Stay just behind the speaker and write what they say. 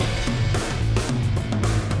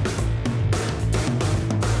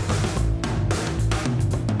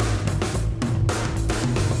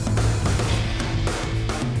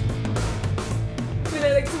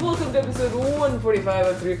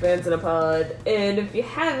45 on 3 Fans in a Pod, and if you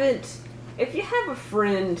have a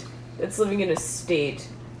friend that's living in a state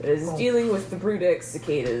that is dealing with the Brood X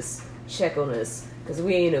cicadas, check on us, because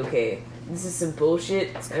we ain't okay. This is some bullshit.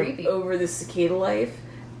 It's creepy. I'm over this cicada life,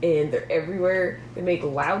 and they're everywhere. They make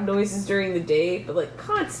loud noises during the day, but like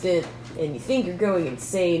constant, and you think you're going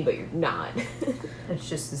insane, but you're not. It's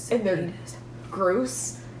just the same. And they're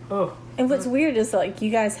gross. Oh. And what's weird is, like,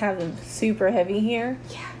 you guys have them super heavy here.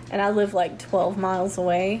 Yeah. And I live, like, 12 miles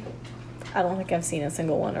away. I don't think I've seen a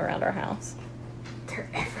single one around our house. They're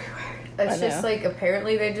everywhere. It's just like,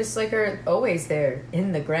 apparently they just like are always there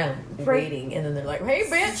in the ground waiting, and then they're like, hey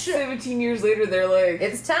bitch, 17 years later they're like,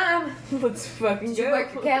 it's time. let's fucking Did go. you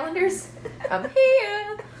mark your calendars? I'm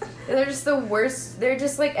here. And they're just the worst. They're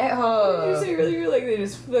just like, What did you say earlier? Like, they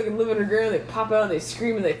just fucking live underground, they pop out and they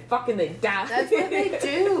scream and they die. that's what they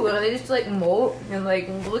do. They just like molt and like,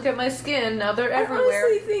 look at my skin, now they're everywhere.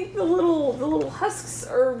 I honestly think the little husks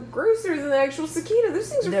are grosser than the actual cicada. Those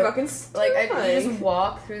things are fucking like, terrifying. you just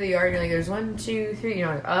walk through the yard and you're like, there's 1, 2, 3, you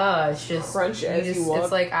know, like, it's just crunch as you walk.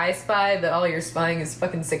 It's like I Spy, but all you're spying is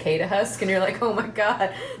fucking cicada husk, and you're like, oh my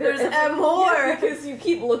god, there's more. Yeah, because you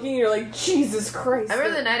keep looking and you're like, Jesus Christ. I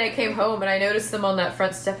remember the night I came home and I noticed them on that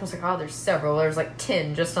front step. I was like, oh, there's several. There's like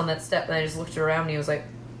 10 just on that step, and I just looked around and he was like,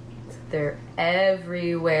 they're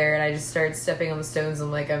everywhere. And I just started stepping on the stones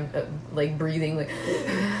and like I'm like breathing like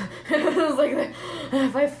I was like,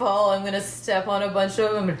 if I fall I'm gonna step on a bunch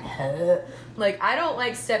of them. Like, I don't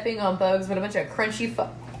like stepping on bugs, but a bunch of crunchy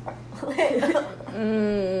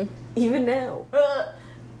even now.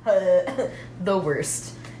 The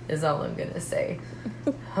worst is all I'm gonna say.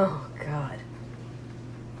 Oh god.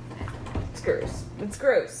 It's gross. It's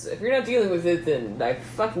gross. If you're not dealing with it, then I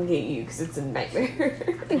fucking hate you because it's a nightmare.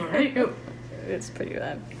 It's pretty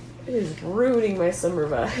bad. It is ruining my summer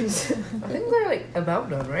vibes. I think they're like about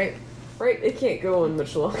done, right? Right? It can't go on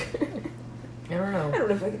much longer. I don't know. I don't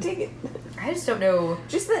know if I can take it. I just don't know.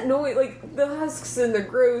 Just that noise, like, the husks and they're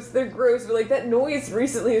gross, but like that noise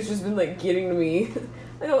recently has just been like getting to me.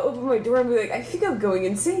 Like, I'll open my door and be like, I think I'm going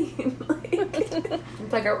insane. Like,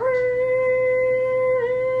 It's like a.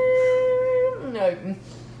 No.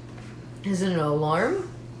 Is it an alarm?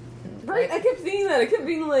 right? I kept thinking that. I kept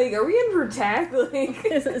being like, are we under attack? Like,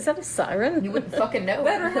 Is that a siren? You wouldn't fucking know.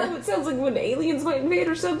 that or how it sounds like when aliens might invade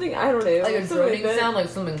or something. I don't know. Like a Something droning that. sound, like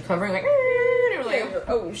something covering, like. You're like, Yeah,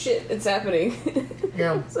 oh shit, it's happening.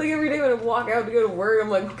 Yeah. It's like every day when I walk out to go to work, I'm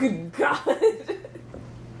like, good God.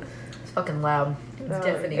 It's fucking loud. It's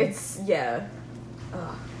deafening. It's, yeah.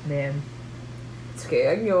 Man. It's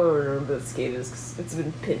okay, I can go over and remember the cicadas because it's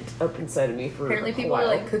been pent up inside of me for Apparently a people while.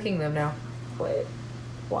 are like cooking them now. What?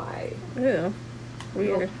 Why? Ew.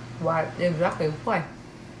 Weird. Why? Exactly. Why?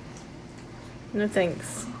 No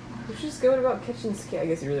thanks. You should just go about catching cicadas. I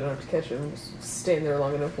guess you really don't have to catch them. Just stand there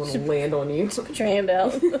long enough when it'll land on you. Put your hand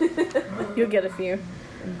out. You'll get a few.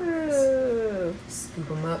 Scoop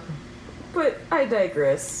them up. But I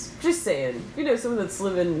digress. Just saying, if you know someone that's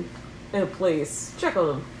living in a place, check on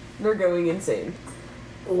them. They're going insane.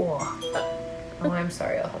 Oh, I'm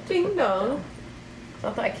sorry. I'll have to. Ding dong.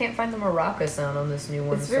 I can't find the maraca sound on this new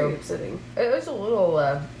one. It's very so upsetting. it was a little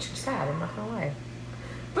sad. I'm not gonna lie.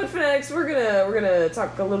 But for next, we're gonna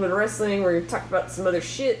talk a little bit of wrestling. We're gonna talk about some other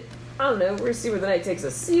shit. I don't know. We're gonna see where the night takes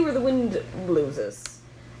us. See where the wind blows us.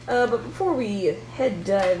 But before we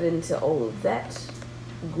dive into all of that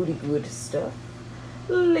goody good stuff,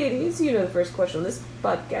 ladies, you know the first question on this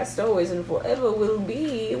podcast always and forever will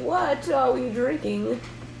be: what are we drinking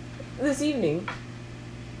this evening?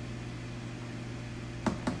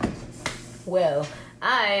 Well,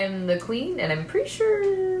 I'm the queen, and I'm pretty sure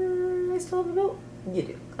I still have a vote. You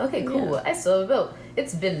do. Okay, cool. Yeah. I still have a vote.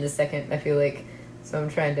 It's been a second, I feel like, so I'm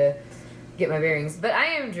trying to get my bearings. But I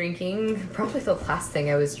am drinking probably the last thing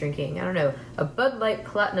I was drinking. I don't know, a Bud Light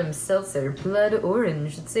Platinum Seltzer, Blood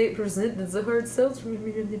Orange. It's 8%. It's a hard seltzer.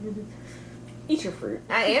 Eat your fruit.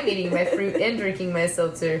 I am eating my fruit and drinking my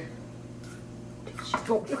seltzer.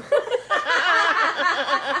 Was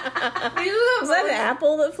that an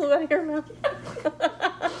apple that flew out of your mouth?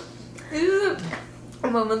 These are the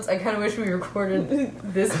moments I kind of wish we recorded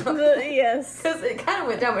this Yes. because it kind of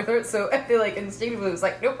went down my throat, so I feel like instinctively it was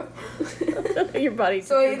like, nope. Your body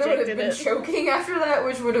So I either would have rejected been it. choking after that,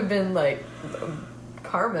 which would have been like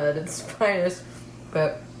karma at its finest.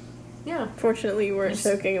 But yeah, Fortunately, you weren't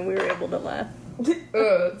choking and we were able to laugh.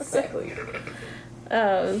 Exactly.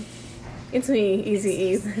 It's me, Easy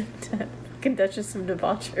E, fucking Duchess of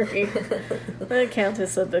Debauchery, the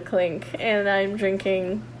Countess of the Clink, and I'm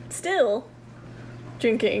still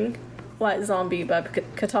drinking White Zombie by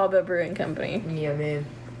Catawba Brewing Company. yeah, man.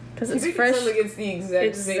 because You it's make it fresh. sound like it's the exact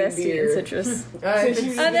It's same zesty beer. and citrus. That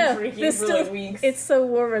you've I been know. drinking This for still, like weeks. it's so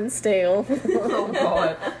warm and stale. Oh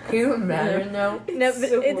god. Can you imagine though? No, but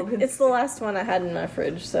so warm and it's the last one I had in my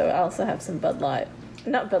fridge, so I also have some Bud Light.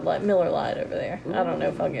 Not Bud Light, Miller Lite over there. I don't know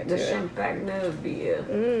if I'll get to the it. champagne beer.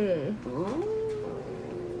 Mm,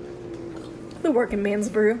 the working man's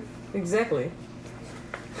brew. Exactly.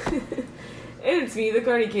 And it's me, the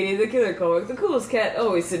Carney Kitty, the killer comic, the coolest cat,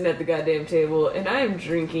 always sitting at the goddamn table, and I'm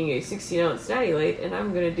drinking a 16-ounce Natty Light, and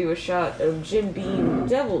I'm gonna do a shot of Jim Beam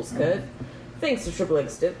Devil's Cut, thanks to Triple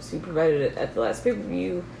X Dips, who provided it at the last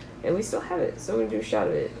pay-per-view, and we still have it, so I'm gonna do a shot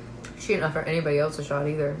of it. She didn't offer anybody else a shot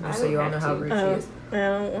either, I just so don't you all have know how to. rude she Oh, is. I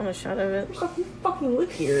don't want a shot of it. You fucking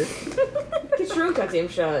live here. Get your own goddamn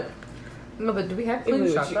shot. No, but do we have Hey, clean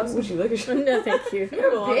Lou, shot glasses? would you like a shot? No, thank you.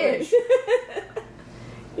 You're a lot of bitch. it.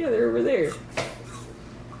 Yeah, they're over there.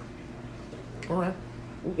 Okay.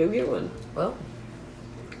 Go get one. Well,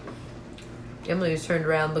 Emily was turned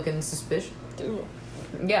around looking suspicious.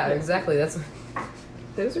 Yeah, exactly. That's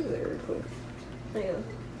Those over there are cool. Yeah.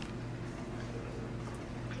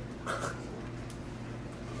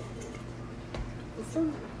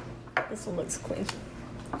 This one looks clean.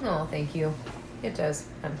 oh, thank you. It does.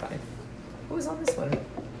 I'm fine. What was on this one?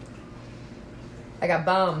 I got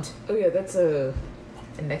bombed Oh yeah, that's a.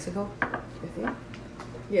 in Mexico. I think.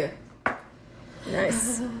 Yeah.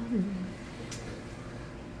 Nice.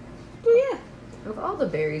 Oh yeah. Of all the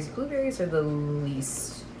berries, blueberries are the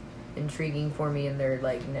least intriguing for me in their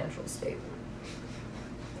like natural state.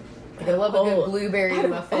 Like, I love a good blueberry Out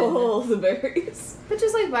of muffin, all the berries. but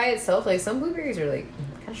just like by itself, like some blueberries are like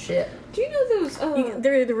kind of shit. Do you know those?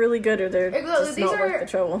 They're either really good or they're Exactly, just these not are- worth the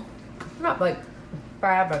trouble. Not like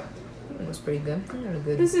bad, but it was pretty good. They're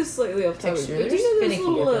good. This is slightly off topic. Texture. But do They're you know those finicky,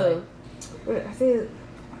 I little? feel What are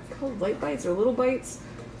they called? Light bites or little bites?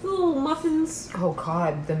 The little muffins. Oh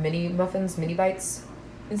god, the mini muffins, mini bites.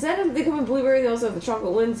 Is that they come in blueberry? They also have the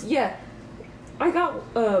chocolate ones. Yeah, I got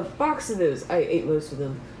a box of those. I ate most of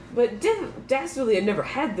them, but dastardly, I'd never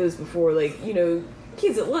had those before. Like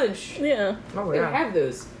kids at lunch. Yeah. Oh They yeah. would have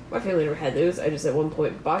those. My family never had those. I just at one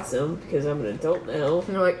point bought some because I'm an adult now. And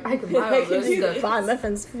they're like, I can buy I all can this do stuff. this. Buy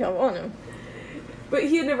muffins if y'all want them. But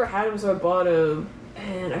he had never had them, so I bought them.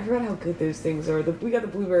 And I forgot how good those things are. We got the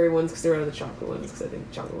blueberry ones because they're out of the chocolate ones because I think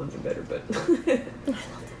the chocolate ones are better. But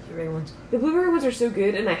Blueberry ones. the blueberry ones are so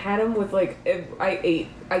good, and I had them with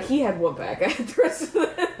he had one pack. I had the rest of them.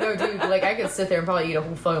 No, dude, like I could sit there and probably eat a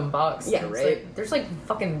whole fucking box. Yeah, It's right. Like, there's like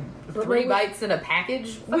fucking But 3 like bites in a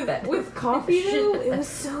package. Fuck that. With coffee though, it was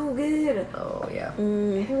so good. Oh yeah.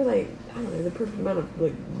 Mm. They were like I don't know the perfect amount of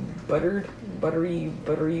like buttery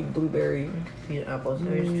blueberry. Eat apples.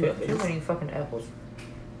 There's too many fucking apples.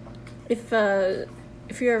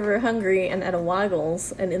 If you're ever hungry and at a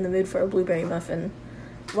Waggles and in the mood for a blueberry muffin,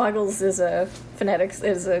 Waggles is a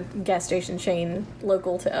gas station chain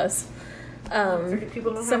local to us.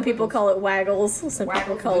 Some people call it Waggles. Some people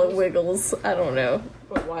Waggles, call it Wiggles. Wiggles. I don't know.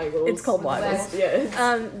 But Waggles. It's called Waggles.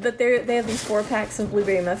 Yeah. But they have these 4 packs of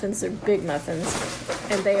blueberry muffins. They're big muffins,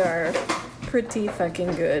 and they are pretty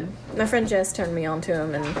fucking good. My friend Jess turned me on to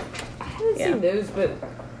them, and I haven't Yeah. seen those, but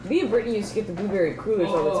me and Brittany used to get the blueberry crullers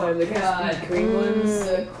all the time. The kind of sweet cream ones.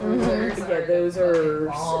 The crullers Yeah, those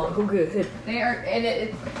are so good. They are, and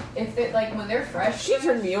if it like when they're fresh. She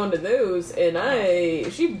turned me on to those,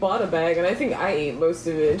 and she bought a bag, and I think I ate most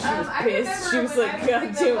of it. And she was I pissed. She remember was when like, I "God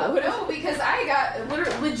picked them damn up. it!" No, because I got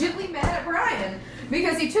legitly mad at Brian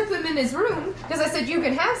because he took them in his room because I said you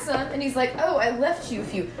can have some, and he's like, "Oh, I left you a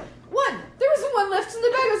few." There was one left in the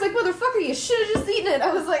bag. I was like, "Motherfucker, you should have just eaten it."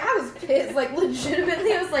 I was pissed. Like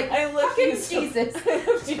legitimately, I was like, I left "Fucking you some. Jesus!" I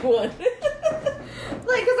left you one.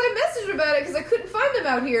 Like, because I messaged about it because I couldn't find them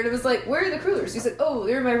out here, and it was like, "Where are the crullers?" He said, "Oh,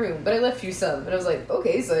 they're in my room, but I left you some." And I was like,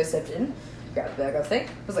 "Okay," so I stepped in, grabbed the bag off thing.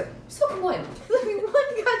 I was like, "Just fucking one. Let me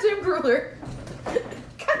one goddamn cruller."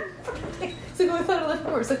 God fucking. So I thought I left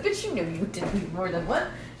more. It's like, "Bitch, you know you didn't leave more than one."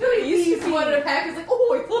 Nobody used to one in a pack. It's like,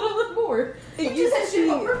 "Oh, I thought I left more." It Just that shit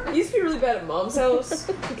over. used to be really bad at mom's house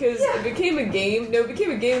because it became a game. No, it became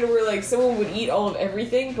a game where like someone would eat all of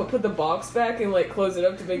everything but put the box back and like close it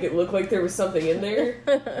up to make it look like there was something in there.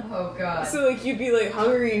 Oh god. So like you'd be like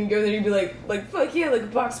hungry and go there and you'd be like fuck yeah, like a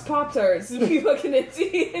box of Pop-Tarts and be fucking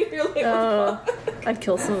empty and you're like what Oh. the fuck? I'd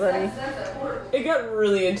kill somebody. That's horrible. It got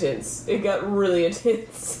really intense.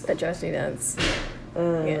 That drives me nuts.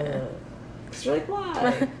 Yeah. Yeah. Cause you're like,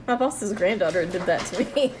 why? My boss's granddaughter did that to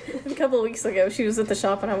me a couple of weeks ago. She was at the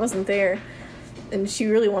shop and I wasn't there, and she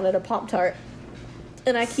really wanted a Pop-Tart.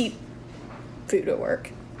 And I keep food at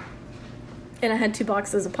work. And I had 2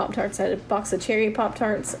 boxes of Pop-Tarts. I had a box of cherry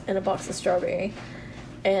Pop-Tarts and a box of strawberry.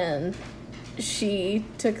 And she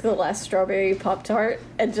took the last strawberry Pop-Tart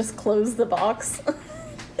and just closed the box.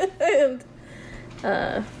 And,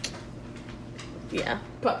 yeah.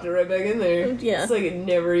 Popped it right back in there. Yeah. It's like it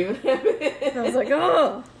never even happened. I was like,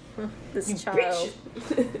 oh, this You child.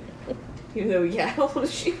 bitch. Even though, yeah, how old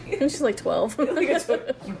is she? And she's like 12. I think it's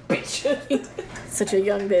what, you bitch. Such a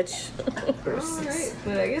young bitch. Alright,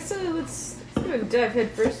 but I guess let's go and dive head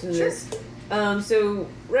first into this. So,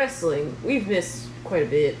 wrestling. We've missed quite a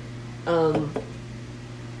bit. I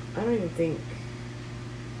don't even think...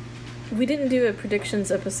 We didn't do a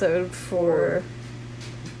predictions episode for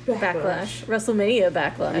Backlash. WrestleMania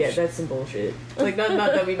Backlash. Yeah, that's some bullshit. Like, not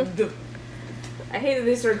that we... I hate that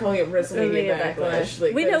they started calling it WrestleMania Backlash.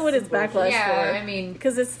 Like, we know what it's Backlash Yeah, for. I mean,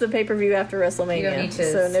 Because it's the pay-per-view after WrestleMania. You don't need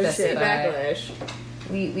to so no specify. shit. Backlash.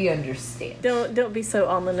 we understand. Don't be so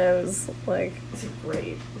on the nose. Like, It's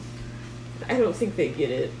great. I don't think they get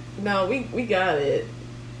it. No, we got it.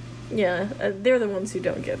 yeah, they're the ones who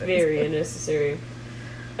don't get it. Very unnecessary.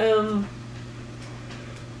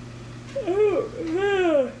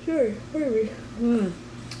 Sorry, where are we?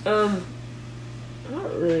 I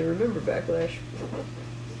don't really remember Backlash.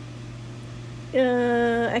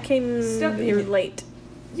 I came Stuff- here late.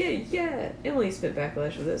 Yeah. Emily spent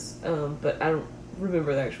Backlash with us, but I don't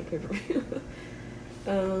remember the actual pay-per-view.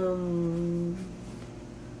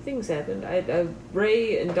 Things happened.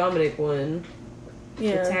 Ray and Dominic won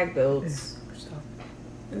Yeah. the tag belts.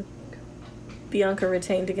 Bianca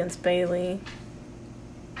retained against Bailey.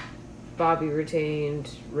 Bobby retained.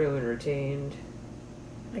 Rowan retained.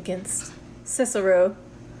 Against Cesaro.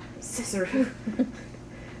 Cesaro.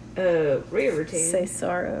 Rhea retained.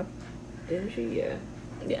 Cesaro. Didn't she? Yeah.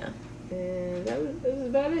 Yeah. And that was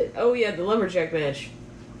about it. Oh yeah, the lumberjack match.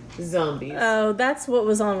 Zombies. Oh, that's what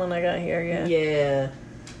was on when I got here, yeah. Yeah.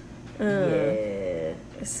 Yeah.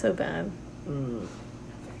 It's so bad. I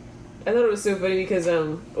thought it was so funny because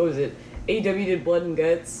what was it? AEW did Blood and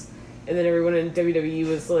Guts, and then everyone in WWE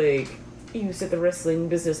was like, "You set the wrestling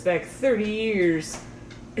business back 30 years."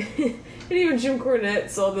 And even Jim Cornette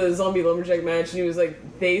saw the zombie lumberjack match, and he was like,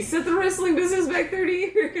 "They set the wrestling business back 30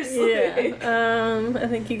 years." Yeah. I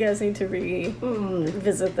think you guys need to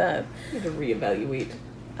revisit that. Need to reevaluate.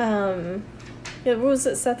 Yeah, what was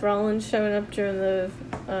it? Seth Rollins showing up during the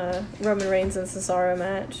Roman Reigns and Cesaro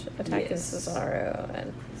match, attacking Yes. Cesaro,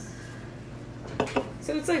 and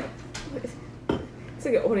So it's like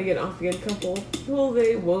an on again, off again couple. Will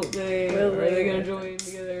they? Won't they? Will Are they they? gonna join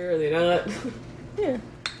together? Are they not? yeah,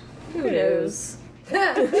 Who knows?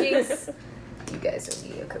 Jeez. You guys owe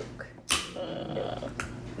me a Coke.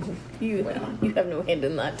 you have no hand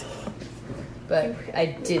in that. But I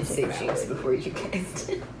did say Jinx before you guys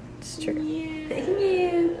did. It's true.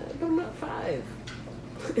 Yeah, but I'm not 5.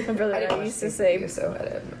 My brother and I used to say, so I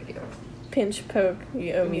have no idea. pinch poke,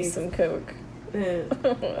 you owe me some Coke. It's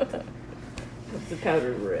the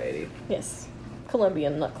powdered variety. Yes.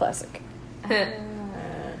 Colombian, not classic. I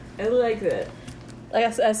like that.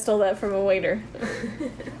 I stole that from a waiter.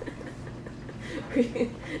 Were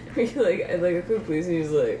you like, I'd like a Coke, please? And he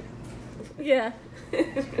was like, Yeah.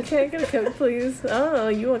 Can I get a Coke, please? I don't know,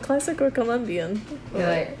 you want classic or Colombian? You're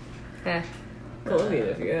like, eh. Colombian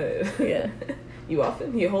if you got it. Yeah. You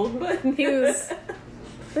often? You hold button? He was, I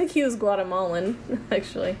think he was Guatemalan,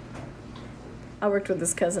 actually. I worked with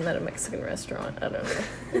his cousin at a Mexican restaurant. I don't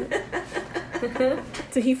know.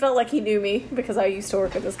 So he felt like he knew me because I used to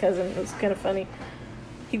work with his cousin. It was kind of funny.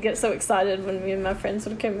 He'd get so excited when me and my friends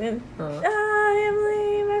would come in. Ah,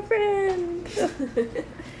 Emily, my friend.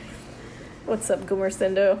 What's up,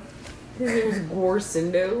 Gumarcindo? His name was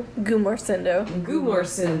Gorsindo. Gumarcindo.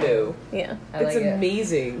 Gumarcindo. Yeah. I That's like it.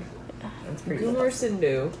 amazing. That's pretty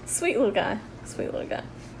Gumarcindo. Sweet little guy. Sweet little guy.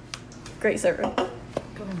 Great server.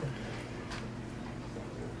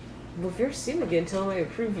 Well, if you ever see him again, tell him I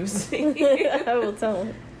approve of saying. I will tell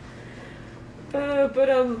him.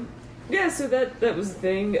 Yeah, so that was the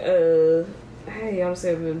thing. I honestly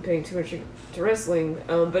haven't been paying too much to wrestling.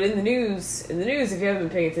 But in the news, if you haven't been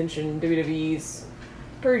paying attention, WWE's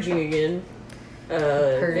purging again.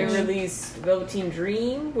 They released Velveteen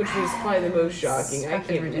Dream, which was probably the most shocking. I can't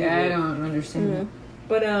believe I it. don't understand that.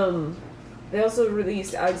 But they also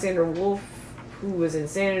released Alexander Wolf, who was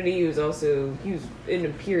Insanity. He was in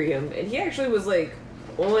Imperium, and he actually was like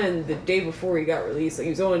on the day before he got released. Like he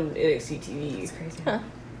was on NXT TV. It's crazy. Huh.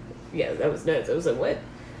 Yeah, that was nuts. I was like, what?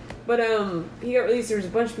 But he got released. There was a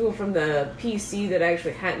bunch of people from the PC that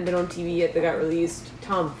actually hadn't been on TV yet that got released.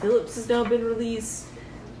 Tom Phillips has now been released.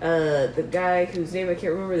 The guy whose name I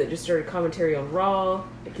can't remember that just started commentary on Raw.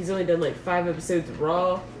 Like he's only done like 5 episodes of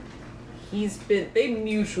Raw. They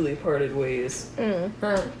mutually parted ways. Huh.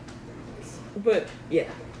 But yeah,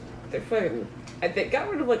 they're fucking. They got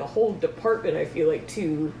rid of like a whole department. I feel like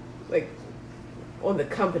too, like on the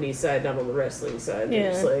company side, not on the wrestling side.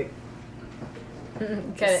 They're just like,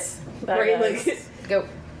 Cut it. right, like Go.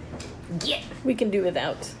 Get. We can do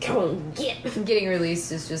without. come on, get. Getting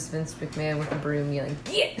released is just Vince McMahon with a broom yelling,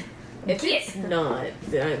 "Get." If it's not,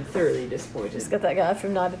 then I'm thoroughly disappointed. Just got that guy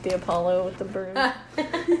from Night at the Apollo with the broom.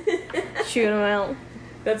 Shooting him out.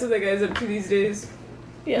 That's what that guy's up to these days.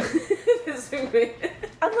 Yeah. Vince McMahon.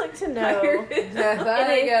 I'd like to I know. heard it.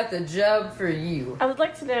 I got the job for you. I would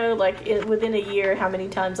like to know, like, within a year, how many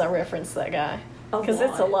times I referenced that guy. A Because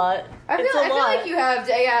it's a lot. lot. I feel like you have.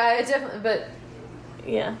 Yeah, it definitely. But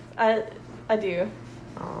Yeah, I do.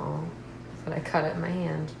 oh, but I cut it in my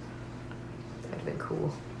hand. That'd have been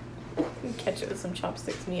cool. Catch it with some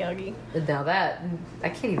chopsticks, Miyagi. Now that I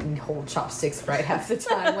can't even hold chopsticks right half the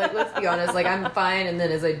time. Like, let's be honest. Like, I'm fine, and then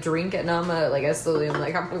as I drink it, Nama, like I slowly, I'm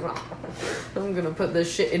like, I'm gonna put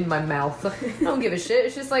this shit in my mouth. I don't give a shit.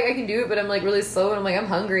 It's just like I can do it, but I'm like really slow, and I'm like, I'm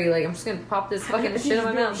hungry. Like, I'm just gonna pop this fucking shit in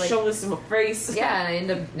my mouth. Like, Show this in my face. yeah, and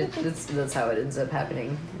I end up. That's how it ends up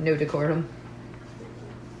happening. No decorum.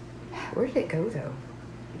 Where did it go though?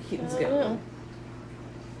 Keaton's I don't gone. know.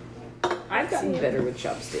 I've gotten better with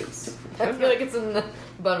chopsticks. I feel like it's in the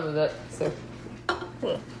bottom of it. So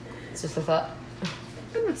it's just a thought.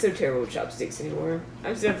 I'm not so terrible with chopsticks anymore.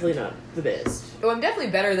 I'm definitely not the best. Oh, I'm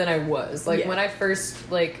definitely better than I was. Like Yeah. when I first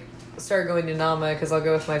started going to Nama, because I'll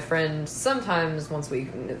go with my friend sometimes once a week,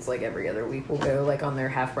 and it's like every other week we'll go like on their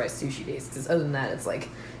half price sushi days. Because other than that, it's like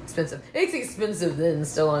expensive. It's expensive then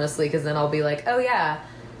still, honestly. Because then I'll be like, oh yeah,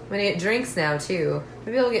 I'm gonna get drinks now too.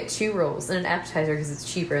 Maybe I'll get 2 rolls and an appetizer because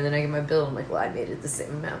it's cheaper. And then I get my bill. And I'm like, well, I made it the same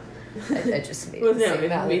amount. I just made Well, it the no, same it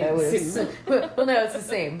amount. made that I it the would've- same. well, no, it's the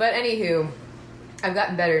same. But anywho, I've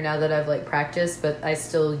gotten better now that I've like practiced. But I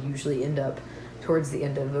still usually end up towards the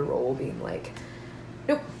end of the roll being like,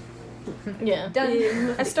 nope, Yeah.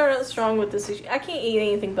 done. I started out strong with the sushi. I can't eat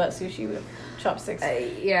anything but sushi with chopsticks.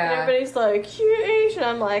 And Yeah. everybody's like, you're Asian.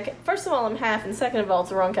 I'm like, first of all, I'm half, and second of all,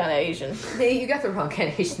 it's the wrong kind of Asian. Hey, you got the wrong kind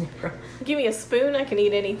of Asian bro. Give me a spoon, I can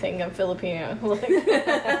eat anything. I'm Filipino. Like,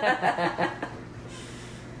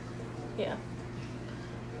 yeah.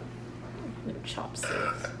 No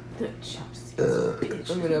chopsticks. Chopsticks.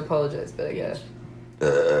 I'm gonna apologize, but I guess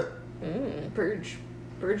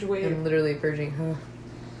Purge away. I'm literally purging.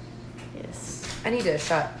 Yes. I need a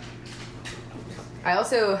shot. I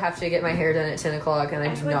also have to get my hair done at 10 o'clock, and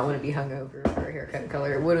I do not want to be hungover for a haircut and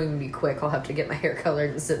color. It wouldn't even be quick. I'll have to get my hair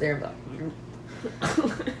colored and sit there and be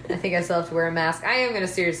like, I think I still have to wear a mask. I am going to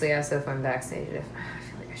seriously ask if I'm vaccinated. I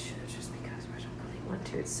feel like I should, just because I don't really want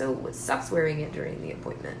to. It sucks wearing it during the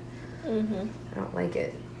appointment. Mm-hmm. I don't like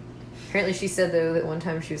it. Apparently she said, though, that one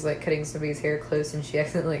time she was, like, cutting somebody's hair close and she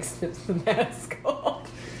accidentally, like, snipped the mask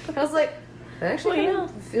off. I was like, that actually Well,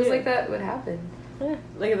 kinda feels like that would happen. Yeah.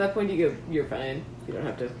 Like at that point, you go, you're fine. You don't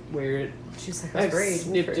have to wear it. She's like, I've that's great.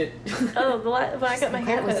 snipped it. Oh, when I got my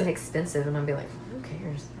hair wasn't haircut, expensive, and I'd be like, who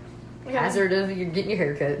cares? I got- Hazard of you're getting your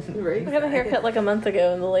hair cut. Right? I got a haircut like a month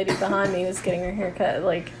ago, and the lady behind me was getting her haircut,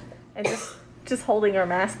 like, and just holding her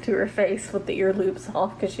mask to her face with the ear loops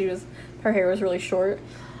off because her hair was really short.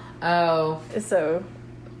 Oh, So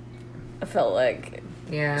I felt like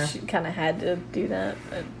yeah. she kind of had to do that.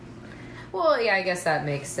 But Well, yeah, I guess that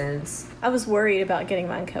makes sense. I was worried about getting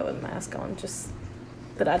mine cut with a mask on, just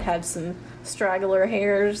that I'd have some straggler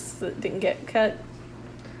hairs that didn't get cut.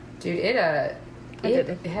 Dude, it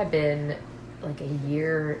didn't. had been like a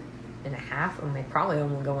year and a half, probably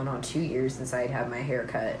only going on 2 years since I'd had my hair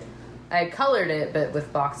cut. I colored it, but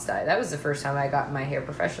with box dye. That was the first time I got my hair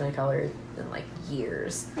professionally colored in like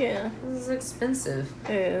years. Yeah, It was expensive.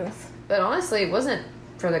 it is. But honestly, it wasn't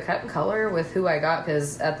for the cut and color with who I got,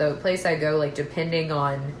 because at the place I go, like, depending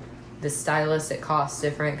on the stylist, it costs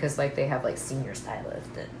different, because, like, they have, like, senior stylist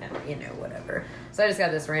and, you know, whatever. So I just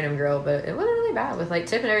got this random girl, but it wasn't really bad. With, like,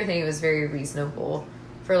 tip and everything, it was very reasonable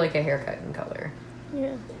for, like, a haircut and color.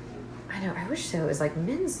 Yeah. I know, I wish so. It's like,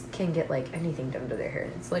 men's can get, like, anything done to their hair.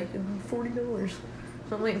 It's, like, $40.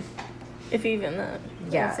 So I'm like, If even that.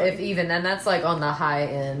 yeah, It's like- if even, then that's, like, on the high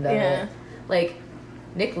end of Yeah. it. Like,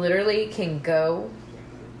 Nick literally can go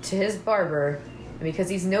to his barber, and because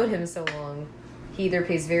he's known him so long, he either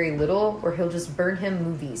pays very little or he'll just burn him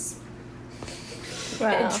movies Wow.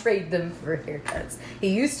 and trade them for haircuts. He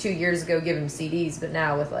used to years ago give him CDs, but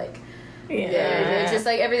now with like it's just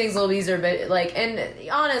like everything's a little easier. But like, and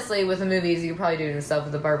honestly, with the movies, you could probably do it himself,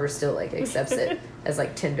 but the barber still like accepts it as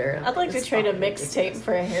like Tinder. I'd like to It's trade a fucking mixtape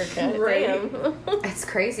for a haircut. Right. Damn. It's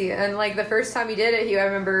crazy. And like the first time he did it, I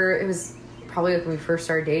remember it was probably like when we first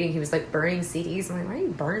started dating, he was like burning CDs. I'm like, why are you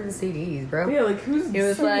burning CDs, bro? Yeah, like who's? He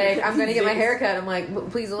was like, I'm gonna get my hair cut. I'm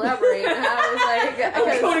like, please elaborate. And I was like,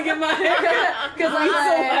 I'm going to get my hair cut. Because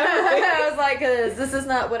I was like, because this is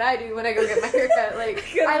not what I do when I go get my hair cut. Like,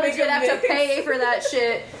 I legit have to pay for that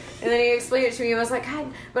shit. And then he explained it to me, and I was like,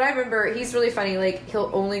 God. But I remember, he's really funny. Like,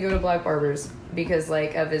 he'll only go to black barbers because,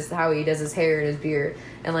 like, of how he does his hair and his beard.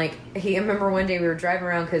 And, like, I remember one day we were driving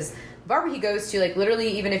around, because barber he goes to, like,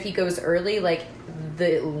 literally, even if he goes early, like,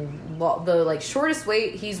 the like, shortest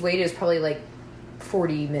wait he's waited is probably, like,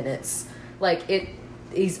 40 minutes. Like,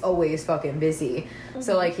 he's always fucking busy. Mm-hmm.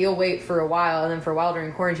 So, like, he'll wait for a while, and then for a while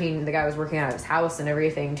during quarantine, the guy was working out of his house and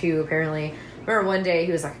everything, too, apparently. I remember one day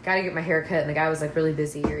he was like, I gotta get my hair cut, and the guy was like really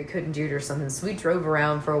busy or he couldn't do it or something. So we drove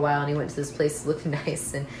around for a while, and he went to this place that looked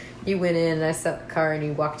nice, and he went in, and I sat in the car, and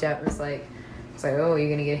he walked out and was like, oh, are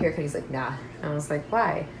you gonna get a haircut? He's like, nah. And I was like,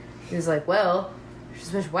 why? He was like, well, there's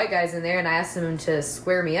a bunch of white guys in there, and I asked him to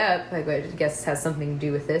square me up. Like, I guess it has something to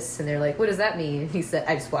do with this. And they're like, what does that mean? And he said,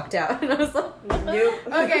 I just walked out. And I was like, nope.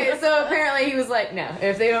 Okay, so apparently he was like, no,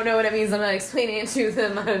 if they don't know what it means, I'm not explaining it to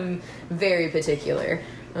them. I'm very particular.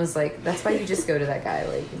 I was like, that's why you just go to that guy.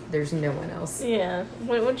 Like, there's no one else. Yeah.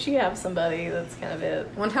 Once you have somebody, that's kind of it.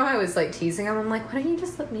 One time I was, like, teasing him. I'm like, why don't you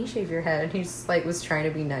just let me shave your head? And he just, like, was trying to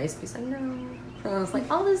be nice. But he's like, no. And I was like,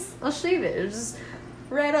 I'll shave it. It was just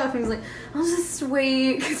right off. And he's like, I'll just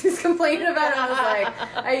wait. Because he's complaining about it. I was like,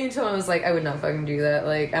 I told him, I was like, I would not fucking do that.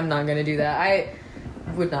 Like, I'm not going to do that. I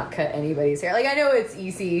would not cut anybody's hair. Like, I know it's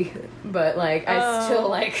easy. But, like, I still,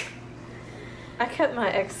 like... I cut my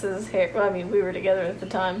ex's hair. Well, I mean, we were together at the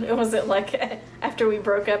time. It wasn't like after we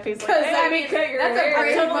broke up. He's like, hey, I mean, cut your that's hair. a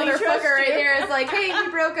brave motherfucker right there. It's like, hey, we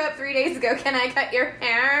broke up 3 days ago. Can I cut your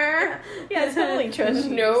hair? Yeah, I totally trust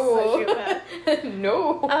you. No.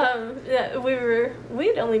 No. Yeah,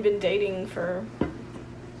 we'd only been dating for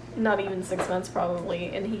not even 6 months probably,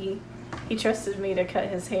 and he trusted me to cut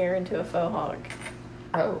his hair into a faux hawk.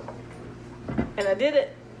 Oh. And I did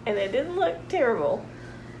it, and it didn't look terrible.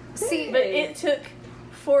 See, but it took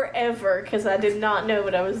forever because I did not know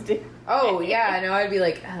what I was doing. Oh yeah, no, I'd be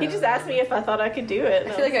like. He just asked me if I thought I could do it.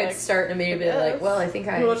 I feel like I'd start immediately like, well, I think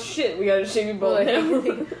I. Well, shit, we gotta shave you both.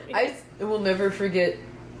 I will never forget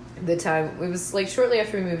the time. It was like shortly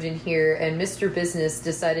after we moved in here, and Mr. Business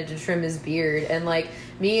decided to trim his beard, and like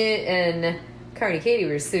me and Carney Katie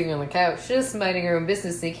were sitting on the couch just minding our own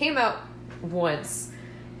business, and he came out once.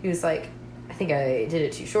 He was like, I think I did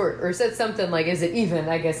it too short, or said something like, is it even?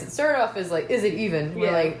 I guess it started off as like, is it even?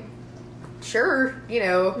 We're like, sure, you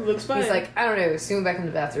know. Looks fine. He's like, I don't know. So we went back in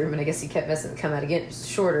the bathroom, and I guess he kept messing, come out again, just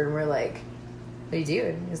shorter, and we're like, what are you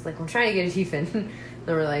doing? He's like, I'm trying to get it even. And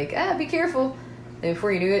we're like, be careful. And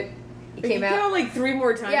before you knew it, he came out like 3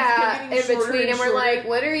 more times. Yeah, in between, and we're like,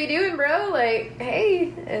 what are you doing, bro? Like,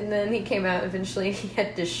 hey. And then he came out eventually. He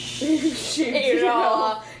had to shave it all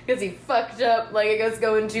off because he fucked up. Like, it was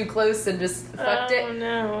going too close and just fucked it. Oh,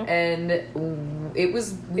 no. And we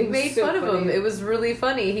made so fun of him. funny. It was really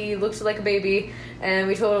funny. He looked like a baby, and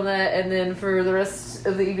we told him that. And then for the rest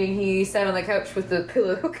of the evening, he sat on the couch with the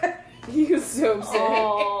pillow. He was so upset.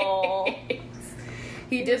 Oh.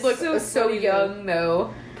 He did look so young,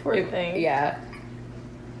 though. Poor thing. Yeah.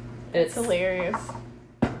 It's hilarious.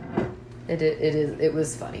 It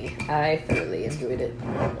was funny. I thoroughly enjoyed it.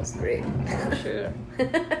 It was great. Sure.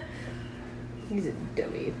 He's a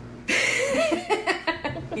dummy.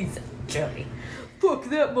 He's a dummy. Fuck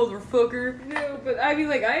that motherfucker. No, but I mean,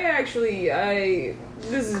 like, this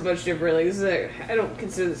is much different. Like, this is I don't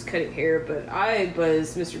consider this cutting hair, but I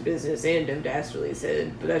buzz Mr. Business and Dem Dastardly's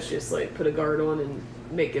head, but that's just like put a guard on and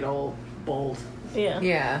make it all bald. Yeah.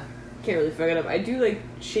 Yeah. Can't really fuck it up. I do like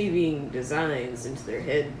shaving designs into their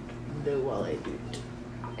head, though, while I do it.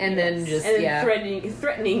 And then just, and then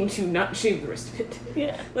threatening to not shave the rest of it.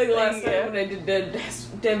 Yeah. Like last time when I did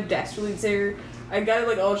Dem Dastardly's hair, I got it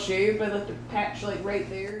like all shaved, but I left a patch like right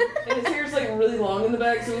there. And his hair's like really long in the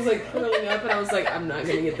back, so it was like curling up, and I was like, I'm not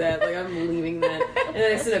gonna get that. Like, I'm leaving that. And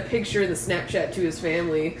then I sent a picture in the Snapchat to his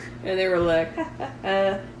family, and they were like, ha, ha, ha.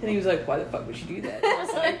 And he was like, why the fuck would you do that? And I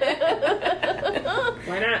was like,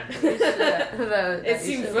 why not? It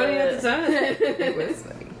seemed funny at the time. It was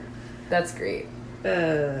funny. That's great.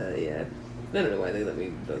 Yeah. I don't know why they let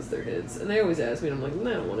me buzz their heads. And they always ask me, and I'm like,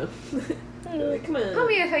 no, I don't want to. They're like, come on. I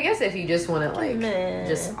mean, I guess if you just want it, like, Come on.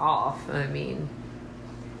 just off, I mean,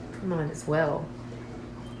 come on as well.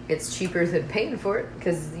 It's cheaper than paying for it,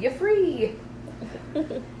 because you're free.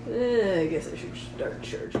 I guess I should start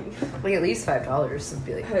charging. Like, at least $5 and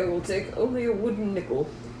be like, I will take only a wooden nickel.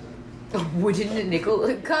 A wooden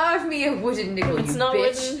nickel? Carve me a wooden nickel, If it's you not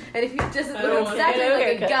bitch. wooden- And if it doesn't I don't look want exactly it. like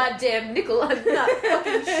Okay. a goddamn nickel, I'm not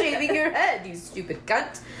fucking shaving your head, you stupid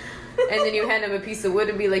cunt. And then you hand him a piece of wood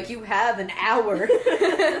and be like, you have an hour.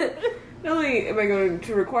 Not only am I going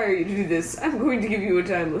to require you to do this, I'm going to give you a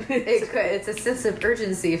time limit. It's a sense of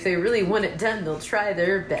urgency. If they really want it done, they'll try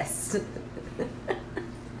their best.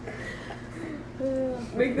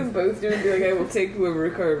 Make them both do it and be like, I will take whoever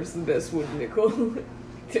carves the best wooden nickel.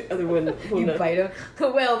 The other one will You not. bite him.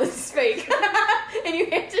 Oh, well, this is fake. And you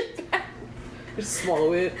hand it back. Just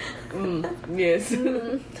swallow it. Yes.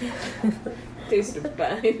 Tastes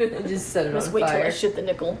fine. And just set it Just on wait till I fire. shit the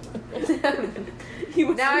nickel. He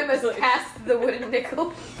was Now I must like, pass the wooden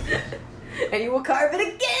nickel. And you will carve it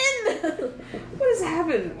again. What has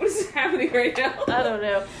happened? What is happening right now? I don't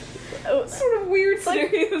know. Oh, What sort of weird like-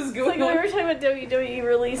 scenarios it's going like on? every time a WWE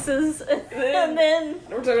releases, and then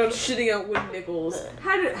We're talking about shitting out wooden nickels.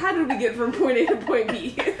 How did we get from point A to point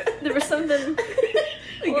B? there was something.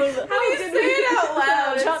 Like, Well, how you did say it we- out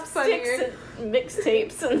loud? It's Chopsticks funnier. and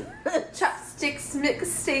mixtapes and Chopsticks,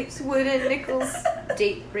 mixtapes, wooden nickels,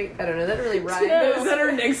 date rape. I don't know. That really rhymes. No. Is that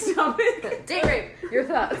our next topic? Date rape. Your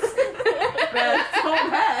thoughts? That's so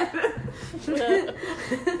bad.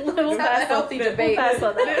 we'll Have a pass on, healthy we'll debate. pass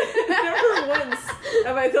on that. Never once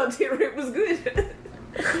have I thought date rape was good.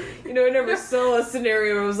 You know, I never saw a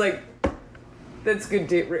scenario where I was like, that's good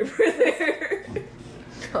date rape right there.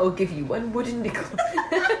 I'll give you one wooden nickel.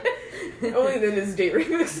 Only then is date rape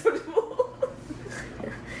acceptable.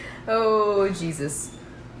 Oh, Jesus.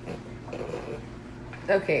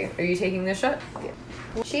 Okay, are you taking this shot?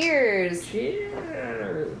 Cheers!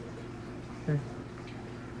 Cheers.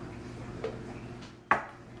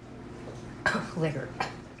 Liquor.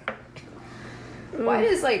 Why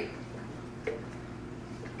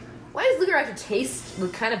does liquor have to taste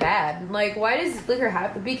kind of bad? Like, why does liquor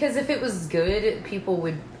have? Because if it was good, people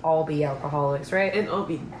would all be alcoholics, right? And I'll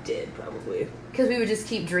be dead probably. Because we would just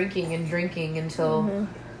keep drinking and drinking until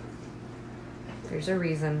there's a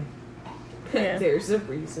reason. Yeah. There's a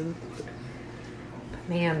reason.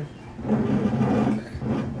 Man,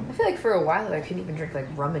 I feel like for a while I couldn't even drink like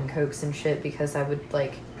rum and cokes and shit because I would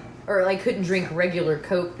or I couldn't drink regular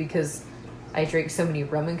Coke because I drank so many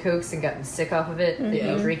rum and cokes and gotten sick off of it. That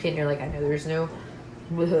Yeah. you drink it and you're like, I know there's no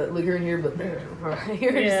liquor in here, but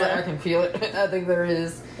you're just Yeah. like, I can feel it. I think there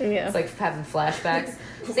is. Yeah. It's like having flashbacks.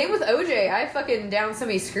 Same with OJ. I fucking downed so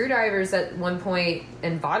many screwdrivers at one point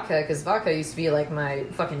in vodka because vodka used to be like my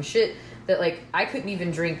fucking shit. That like I couldn't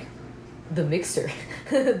even drink the mixer,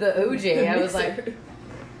 the OJ. I was like,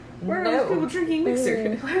 Where are no. those people drinking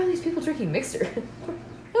mixer? Why are these people drinking mixer?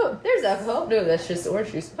 Oh, there's alcohol. No, that's just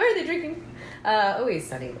orange juice. Why are they drinking? Always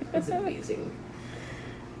sunny. That's amazing.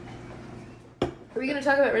 Are we gonna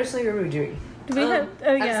talk about wrestling or are we doing? Do we have?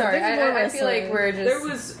 Oh yeah. I'm sorry. there's more I feel like wrestling. we're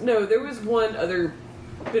just. There was one other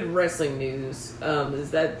bit of wrestling news.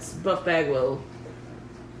 Is that Buff Bagwell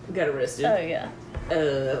got arrested. Oh yeah.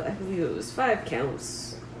 I believe it was 5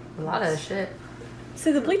 counts. A lot of shit.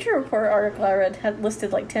 See, the Bleacher Report article I read had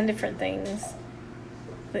listed like 10 different things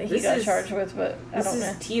that he This got is- charged with, but I This don't is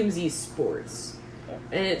know. TMZ Sports.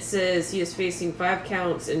 And it says he is facing 5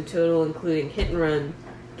 counts in total, including hit and run,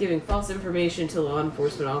 giving false information to law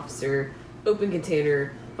enforcement officer, open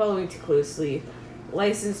container, following too closely,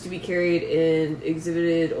 license to be carried and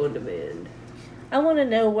exhibited on demand. I want to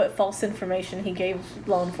know what false information he gave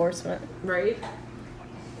law enforcement. Right?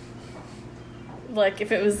 Like,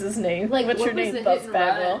 if it was his name. What's what your was name? the Buff hit and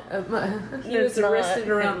Bagwell. run? He was It's not. arrested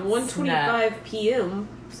around It's 1:25 p.m.,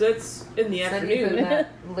 so that's in the It's not even afternoon, that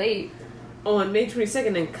late. on May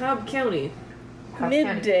 22nd in Cobb County.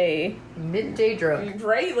 Midday. Midday drunk.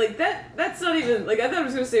 Right? Like, that's not even, like, I thought it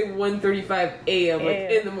was going to say 1:35 a.m., like, Yeah.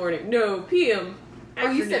 in the morning. No, p.m. Oh,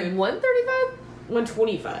 you said afternoon. 1:35?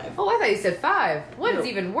 1:25. Oh, I thought you said 5. One's No.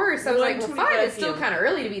 even worse. I was like, well, 5 is 1:25 still kind of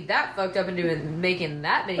early to be that fucked up and making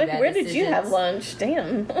that many Like, bad where decisions. did you have lunch?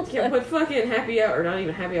 Damn. Yeah, but fucking happy hour, or not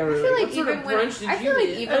even happy hour. I feel like what sort even of when brunch did I you feel like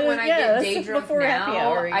get? even when I yeah, get that's day drunk before happy now,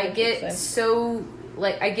 hour, you I can get say. so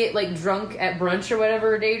like I get like drunk at brunch or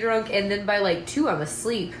whatever, day drunk, and then by like 2 I'm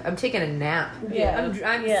asleep. I'm taking a nap. Yeah.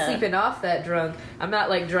 I'm Yeah. sleeping off that drunk. I'm not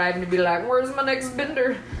like driving to be like, where's my next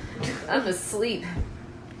bender? I'm asleep.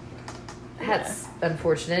 That's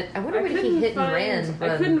unfortunate. I wonder I what he couldn't hit and find- ran.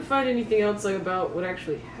 I couldn't find anything else like about what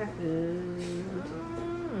actually happened.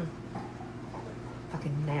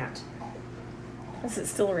 Fucking gnat. Is it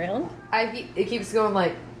still around? It keeps going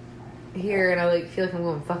like here, and I like feel like I'm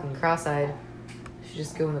going fucking cross-eyed. I should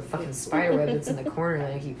just go in the fucking spider web that's in the corner,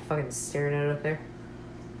 and I keep fucking staring at it up there.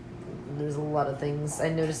 There's a lot of things. I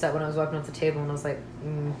noticed that when I was walking off the table, and I was like,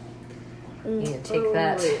 You need to take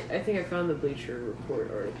that. Wait, I think I found the Bleacher Report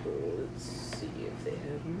article. Let's see if they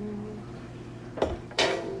have more.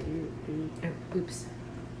 Oh, oops.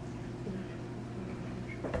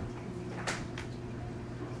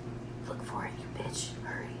 Look for it, you bitch.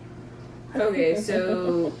 Hurry. Okay,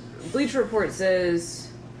 so Bleacher Report says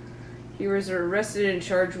he was arrested and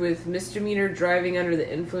charged with misdemeanor driving under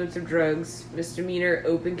the influence of drugs, misdemeanor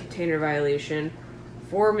open container violation,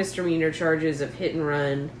 4 misdemeanor charges of hit and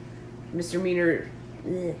run, misdemeanor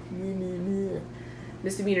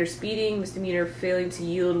speeding, misdemeanor failing to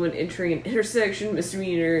yield when entering an intersection,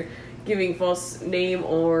 misdemeanor giving false name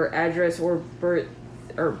or address or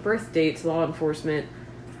birth date to law enforcement,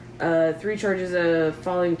 3 charges of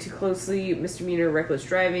following too closely, misdemeanor reckless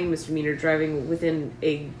driving, misdemeanor driving within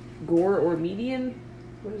a gore or median.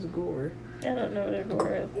 What is gore? I don't know what a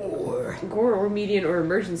gore is. Gore or median or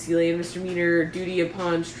emergency lane, misdemeanor duty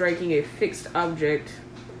upon striking a fixed object.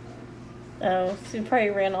 Oh, so you probably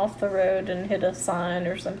ran off the road and hit a sign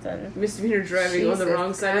or something. Misdemeanor driving on the Jesus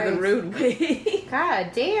wrong side of the Christ. roadway. God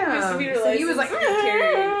damn. Misdemeanor So he was like, license to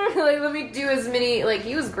carry. like, let me do as many, like,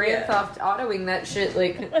 he was Grand Yeah. Theft Autoing that shit,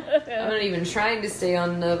 like, I'm not even trying to stay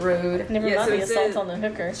on the road. Never Yeah, mind so the it assault says- on the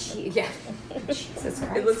hooker. Yeah. Jesus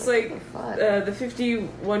Christ. It looks like Fuck. the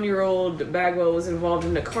 51-year-old Bagwell was involved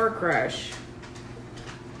in a car crash.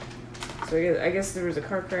 So I guess there was a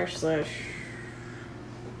car crash slash...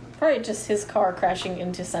 Probably just his car crashing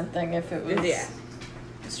into something if it was Yeah.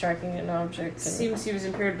 striking an object. And... Seems he was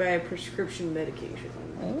impaired by a prescription medication.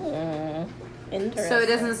 Interesting. So it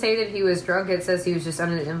doesn't say that he was drunk, it says he was just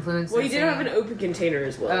under the influence. Well, he of did saying- have an open container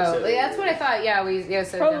as well. Oh, so yeah, that's what I thought. Yeah,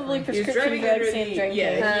 so Probably definitely. he was prescription driving drugs under and the... drinking.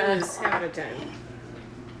 Yeah, he was having a time.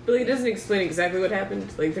 But like, it doesn't explain exactly what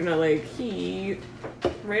happened. Like, they're not like, he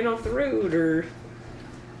ran off the road, or...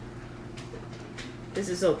 This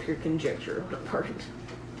is all pure conjecture on our part.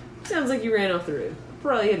 Sounds like you ran off the road.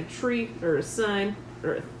 Probably hit a tree, or a sign,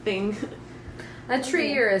 or a thing. A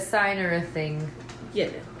tree or a sign or a thing. Yeah,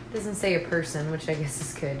 no. Doesn't say a person, which I guess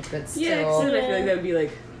is good, but still. Yeah, because then I feel like that would be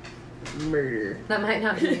like murder. That might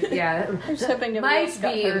not be. Yeah. I'm just hoping nobody might else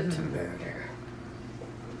got be hurt. murder.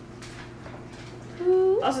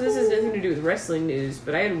 Also, this has nothing to do with wrestling news,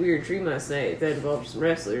 but I had a weird dream last night that involved some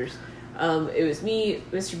wrestlers. It was me,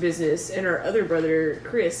 Mr. Business, and our other brother,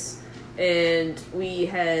 Chris, and we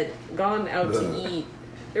had gone out to eat.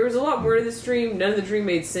 There was a lot more to this dream. None of the dream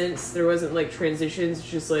made sense. There wasn't, like, transitions. It's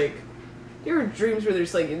just, like... There were dreams where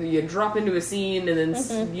there's, like, you drop into a scene, and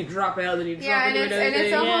then you drop out, then you drop Yeah, into another and it's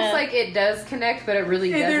thing. almost Yeah. like it does connect, but it really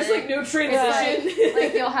Yeah, doesn't. there's, like, no transition.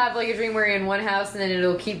 Like you'll have like a dream where you're in one house and then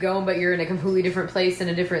it'll keep going, but you're in a completely different place in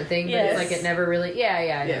a different thing. But Yes. it's like it never really. Yeah,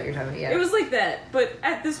 I know what you're talking about. Yeah, It was like that, but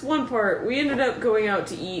at this one part, we ended up going out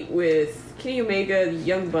to eat with Kenny Omega, the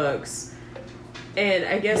Young Bucks, and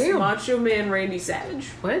I guess Damn. Macho Man Randy Savage.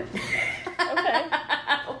 what? Okay.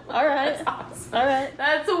 All right. That's awesome. All right.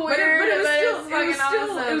 That's weird. But it was but still, it's fucking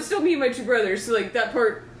awesome. it was still me and my 2 brothers, so like that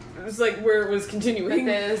part was like where it was But continuing.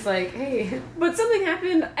 then it's like, hey, But something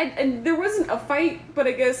happened, and there wasn't a fight, but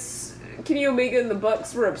I guess Kenny Omega and the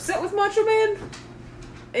Bucks were upset with Macho Man,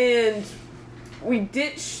 and we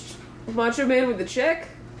ditched Macho Man with the check.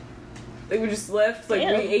 Like, we just left, like,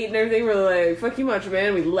 Damn. we ate and everything, we were like, fuck you, Macho Man,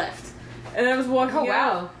 and we left. And I was walking Oh,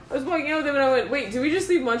 wow. out. I was walking out with them, and I went, wait, did we just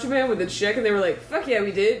leave Macho Man with the check? And they were like, fuck yeah,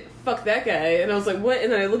 we did. Fuck that guy. And I was like, what?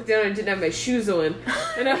 And then I looked down and I didn't have my shoes on.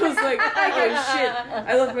 And I was like, oh shit,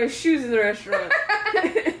 I left my shoes in the restaurant.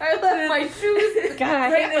 I left my shoes. God,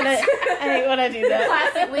 I hate when I do that.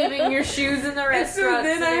 Classic leaving your shoes in the And so restaurant.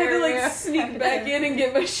 then I had to scenario. like sneak back in and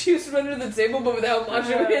get my shoes from under the table, but without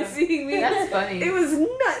Macho Man seeing me. That's funny. It was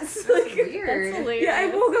nuts. Like, weird. That's hilarious. yeah, I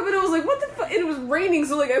woke up and I was like, what the fuck? And it was raining,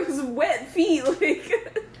 so like I was wet feet.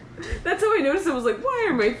 Like, that's how I noticed. I was like, why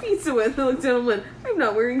are my feet so wet? And I looked down and went, I'm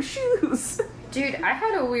not wearing shoes. Dude, I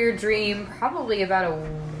had a weird dream probably about a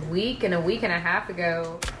week and a half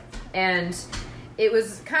ago, and it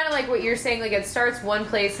was kind of like what you're saying. Like, it starts one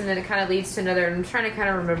place and then it kind of leads to another. And I'm trying to kind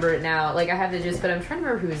of remember it now. Like, I have the gist, but I'm trying to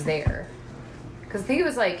remember who was there. Because I think it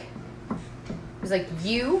was like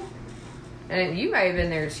you, and you might have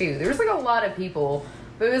been there too. There was like a lot of people.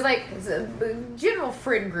 But it was like a general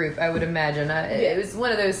friend group, I would imagine. It was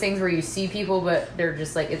one of those things where you see people, but they're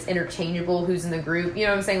just like, it's interchangeable who's in the group. You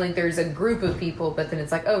know what I'm saying? Like, there's a group of people, but then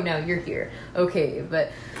it's like, oh, now you're here. Okay.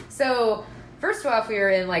 But so, first off, we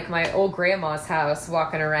were in like my old grandma's house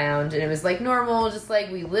walking around, and it was like normal, just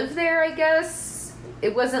like we lived there, I guess.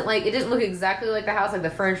 It wasn't like, it didn't look exactly like the house. Like,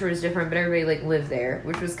 the furniture was different, but everybody like lived there,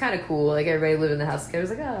 which was kind of cool. Like, everybody lived in the house. I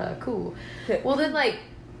was like, ah, cool. Well, then like,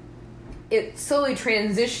 it slowly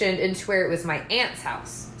transitioned into where it was my aunt's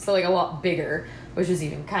house. So, like, a lot bigger. which was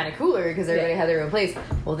even kind of cooler because everybody had their own place.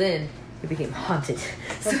 Well, then it became haunted.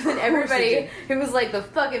 So then everybody, it was like the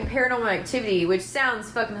fucking Paranormal Activity, which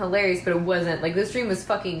sounds fucking hilarious, but it wasn't. Like, this dream was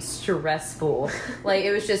fucking stressful. Like,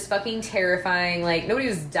 it was just fucking terrifying. Like, nobody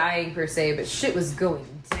was dying per se, but shit was going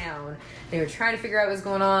down. They were trying to figure out what was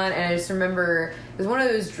going on, and I just remember it was one of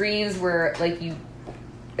those dreams where, like, you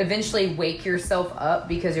eventually wake yourself up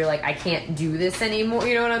because you're like, I can't do this anymore.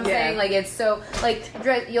 You know what I'm saying? Like, it's so, like,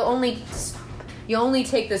 you'll only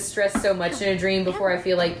take the stress so much in a dream before I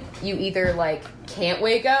feel like you either, like, can't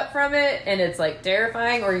wake up from it and it's, like,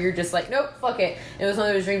 terrifying, or you're just like, nope, fuck it. It was one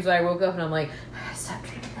of those dreams where I woke up and I'm like, I gotta stop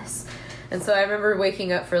dreaming this. And so I remember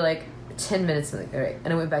waking up for, like, 10 minutes and, like, all right,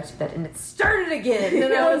 and I went back to bed and it started again.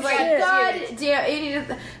 And I was like, God damn,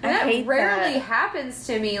 and that rarely happens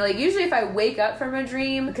to me. Like, usually if I wake up from a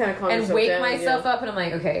dream and wake myself up and I'm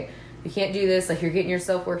like, okay, you can't do this, like, you're getting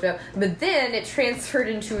yourself worked up. But then it transferred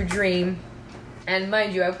into a dream. And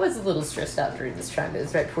mind you, I was a little stressed out during this time. It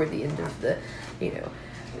was right before the end of the,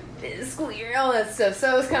 school year and all that stuff. So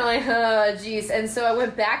I was kind of like, oh, jeez. And so I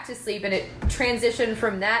went back to sleep, and it transitioned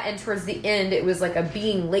from that, and towards the end, it was like a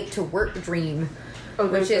being late to work dream. Oh,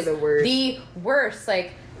 those are the worst. The worst.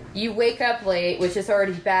 Like, you wake up late, which is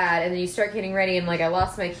already bad, and then you start getting ready, and, like, I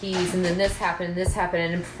lost my keys, and then this happened,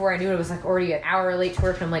 and before I knew it, was, like, already an hour late to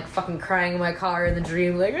work, and I'm, like, fucking crying in my car in the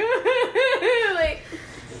dream, like, like...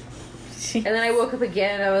 And then I woke up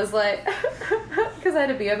again, and I was like, because I had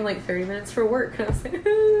to be up in like 30 minutes for work, and I was like,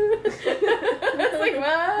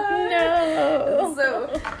 what? No. So,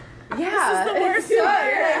 yeah, this is the worst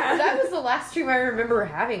that was the last dream I remember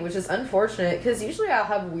having, which is unfortunate, because usually I'll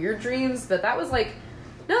have weird dreams, but that was like,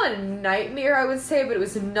 not a nightmare, I would say, but it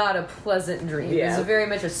was not a pleasant dream. Yeah. It was very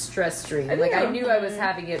much a stress dream. I knew I was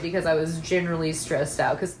having it because I was generally stressed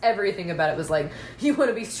out, because everything about it was like, you want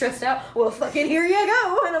to be stressed out? Well, fucking here you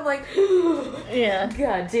go! And I'm like, yeah.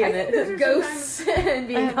 God damn it. Ghosts and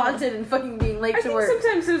being haunted and fucking being late to work.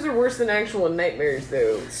 Sometimes those are worse than actual nightmares,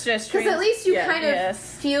 though. Stress dreams. Because at least you kind of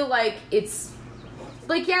feel like it's...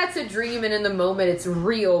 Like, yeah, it's a dream, and in the moment it's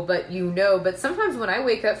real, but but sometimes when I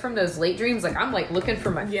wake up from those late dreams, like, I'm, like, looking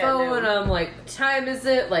for my phone, and I'm like, what time is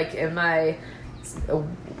it? Like,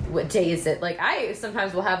 what day is it? Like, I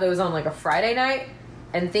sometimes will have those on, like, a Friday night,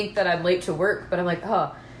 and think that I'm late to work, but I'm like,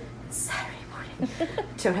 oh, it's Saturday morning.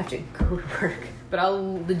 Don't have to go to work. But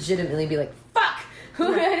I'll legitimately be like, fuck!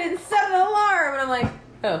 I didn't set an alarm! And I'm like,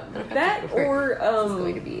 oh, that or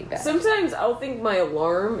going to be bad. Sometimes I'll think my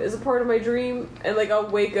alarm is a part of my dream, and like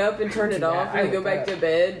I'll wake up and turn it off and go back to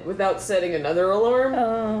bed without setting another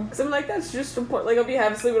alarm. Because I'm like, that's just a point. Like, I'll be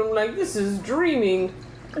half asleep and I'm like, this is dreaming.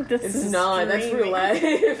 It's not. That's real life.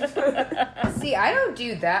 See, I don't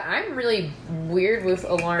do that. I'm really weird with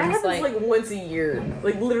alarms. That happens like once a year.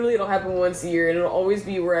 Like, literally, it'll happen once a year, and it'll always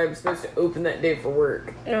be where I'm supposed to open that day for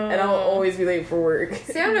work, and I'll always be late for work.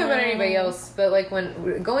 See, I don't know about anybody else, but like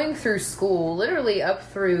when going through school, literally up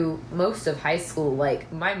through most of high school,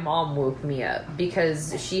 like my mom woke me up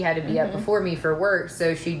because she had to be up before me for work,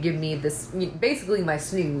 so she'd give me this, basically my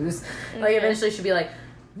snooze. Like, eventually she'd be like,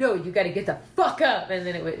 no, you gotta get the fuck up, and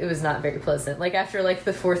then it was not very pleasant. Like, after like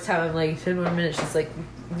the fourth time, I'm like, 10 more minutes, she's like,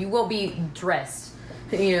 you won't be dressed,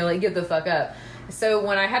 like, get the fuck up. So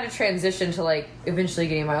when I had to transition to like eventually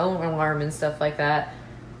getting my own alarm and stuff like that,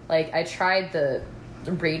 like, I tried the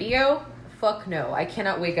radio. Fuck no, I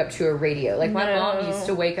cannot wake up to a radio. Like, my mom used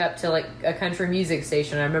to wake up to like a country music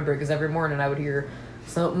station, I remember, because every morning I would hear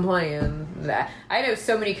something playing. I know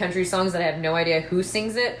so many country songs that I have no idea who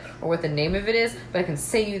sings it or what the name of it is, but I can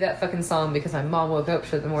sing you that fucking song because my mom woke up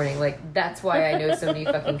to it in the morning. Like, that's why I know so many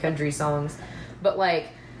fucking country songs. But like,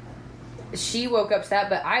 she woke up to that,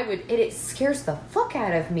 but it scares the fuck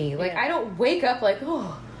out of me. Like, I don't wake up like,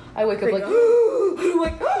 oh, I wake up like, I'm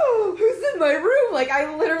like, oh, who's in my room? Like,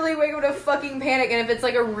 I literally wake up to fucking panic, and if it's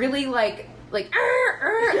like a really like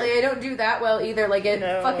I don't do that well either. Like, it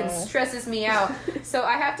fucking stresses me out. So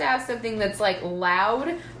I have to have something that's like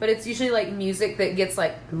loud, but it's usually like music that gets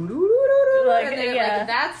like, and then like,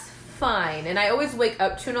 that's fine. And I always wake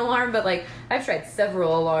up to an alarm, but like, I've tried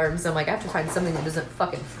several alarms. I'm like, I have to find something that doesn't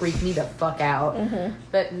fucking freak me the fuck out.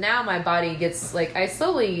 But now my body gets like, I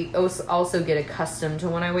slowly also get accustomed to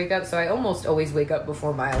when I wake up, so I almost always wake up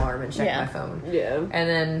before my alarm and check my phone. And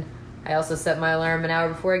then I also set my alarm an hour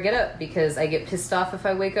before I get up, because I get pissed off if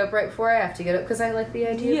I wake up right before I have to get up, because I like the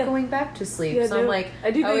idea of going back to sleep. So I'm like, I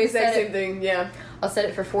do the exact same thing. I'll set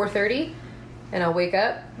it for 4:30, and I'll wake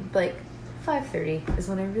up like 5:30 is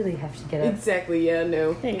when I really have to get up. Exactly, yeah,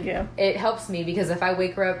 no. There you go. It helps me because if I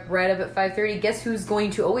wake her up right up at 5:30, guess who's going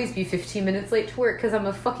to always be 15 minutes late to work? Because I'm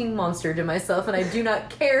a fucking monster to myself, and I do not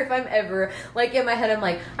care if I'm ever, like, in my head, I'm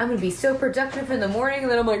like, I'm going to be so productive in the morning,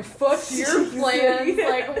 and then I'm like, fuck your plans. Yeah.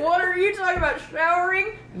 Like, what are you talking about?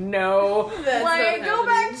 Showering? No. That's like, not go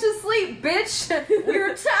back to sleep, bitch.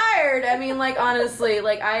 You're tired. I mean, like, honestly,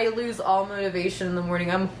 like, I lose all motivation in the morning.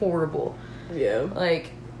 I'm horrible. Yeah.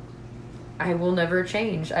 Like, I will never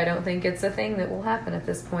change. I don't think it's a thing that will happen at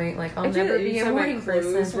this point. Like, I'll I do never that be a anytime I morning close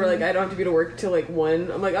person. where, like, I don't have to be to work till, like, 1.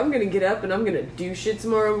 I'm like, I'm gonna get up and I'm gonna do shit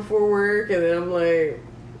tomorrow before work, and then I'm like,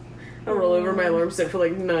 I'll roll over, my alarm set for,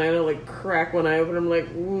 like, 9, I'll, like, crack one eye open, I'm like,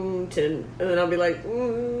 10, and then I'll be like,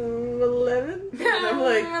 11? And I'm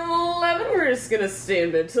like, 11. we're just gonna stay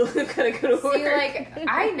in bed till I kinda go to work. See, like,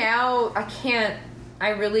 I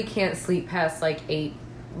really can't sleep past, like, 8.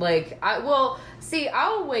 Like,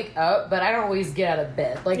 I'll wake up, but I don't always get out of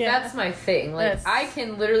bed. Like, Yeah. that's my thing. Like, I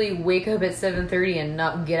can literally wake up at 7:30 and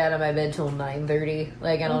not get out of my bed till 9:30.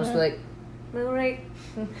 Like, and I'll just be like, alright.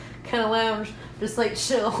 Kind of lounge, just like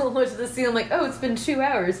chill, watch the scene. I'm like, oh, it's been 2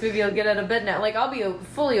 hours. Maybe I'll get out of bed now. Like, I'll be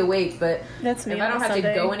fully awake, but That's me if I on don't a have to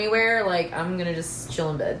Sunday. go anywhere, like, I'm gonna just chill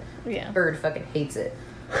in bed. Yeah. Bird fucking hates it.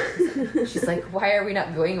 She's like, why are we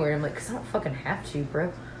not going anywhere? I'm like, because I don't fucking have to,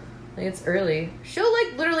 bro. Like, it's early. She'll,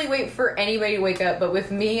 like, literally wait for anybody to wake up, but with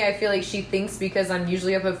me, I feel like she thinks because I'm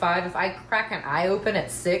usually up at 5, if I crack an eye open at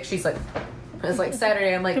 6, she's like, it's like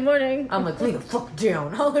Saturday, I'm like, Good morning. I'm like, lay the fuck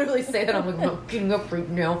down. I'll literally say that. I'm like, I'm not getting up right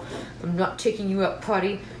now. I'm not taking you up,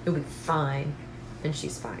 potty. You'll be fine. And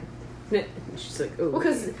she's fine. She's like, oh. Well,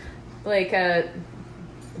 because, like,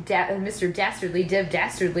 Mr. Dastardly, Dev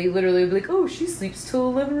Dastardly, literally would be like, oh, she sleeps till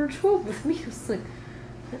 11 or 12 with me. I was like,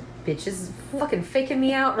 that bitch is fucking faking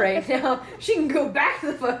me out right now. She can go back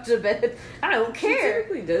the fuck to bed. I don't She care.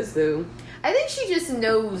 typically does, though. I think she just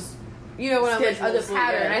knows, you know, when I'm like, oh, the Schedules,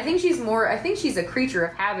 pattern. yeah. I think she's a creature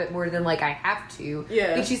of habit more than, like, I have to.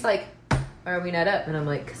 Yeah. I think she's like, why are we not up? And I'm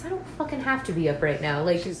like, because I don't fucking have to be up right now.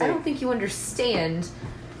 Like, She's I like- don't think you understand.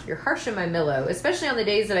 You're harsh on my mellow, especially on the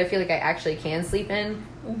days that I feel like I actually can sleep in.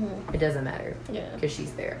 It doesn't matter. Yeah. Because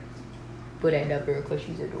she's there. But I end up her because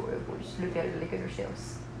she's adorable. Just look at her licking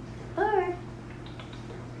herself. Hi.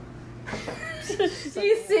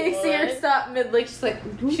 You see her stop mid lick. She's like,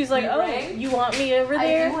 She's like, "You oh, rang?" you want me over I do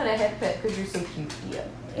there? want a head pet because you're so cute. Yeah.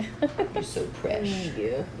 You're so precious.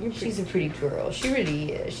 Yeah. She's a pretty girl. She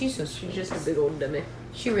really is. She's so sweet. She's just a big old dummy.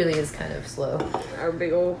 She really is kind of slow. Our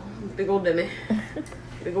big old dummy.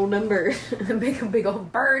 Big old dumb bird. big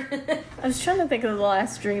old bird. I was trying to think of the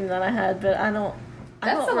last dream that I had, but I don't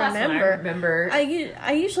That's the last one I remember.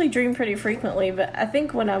 I usually dream pretty frequently, but I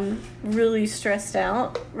think when I'm really stressed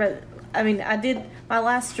out, I mean, my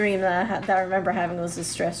last dream that I remember having was a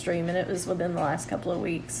stress dream, and it was within the last couple of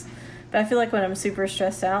weeks. But I feel like when I'm super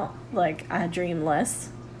stressed out, like, I dream less.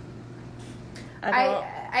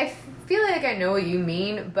 I feel like I know what you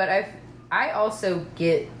mean, but I also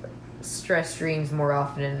get stress dreams more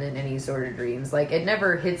often than any sort of dreams. Like, it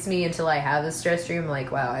never hits me until I have a stress dream.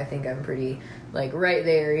 Like, wow, I think I'm pretty, like, right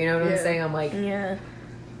there. You know what I'm Yeah. saying? I'm like, Yeah.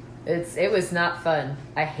 it was not fun.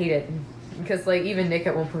 I hate it. Because, like, even Nick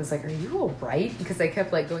at one point was like, are you alright? Because I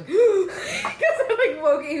kept, like, going, because I, like,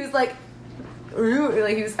 woke, he was like,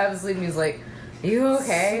 like, he was half asleep, and he was like, you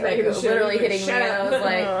okay? Like, Smacking the shit literally out of me, hitting me, "Shut and I up." was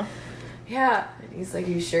like, yeah. And he's like, are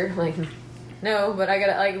you sure? I'm like, no, but I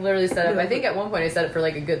gotta, like, literally set up. I think at one point I set it for,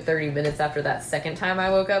 like, a good 30 minutes after that second time I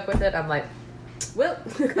woke up with it. I'm like, Well,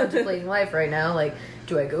 contemplating life right now. Like,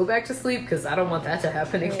 do I go back to sleep? Because I don't want that to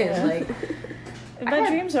happen again. Yeah. Like, My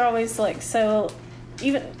dreams are always like so.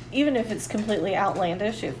 Even if it's completely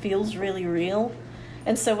outlandish, it feels really real.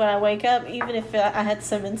 And so when I wake up, even if I had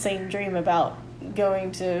some insane dream about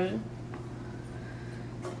going to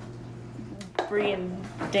Bree and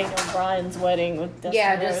Daniel Bryan's wedding with Dustin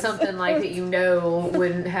yeah, Rhodes. just something like that you know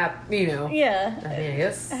wouldn't happen, you know. Yeah. I mean, I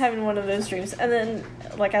guess. Having one of those dreams, and then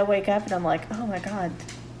like I wake up and I'm like, oh my god,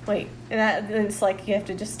 wait, and then it's like you have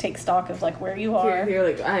to just take stock of like where you are. you're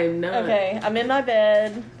like, I am not. Okay, I'm in my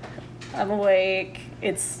bed. I'm awake.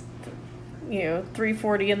 It's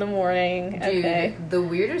 3:40 in the morning. Dude, Okay. the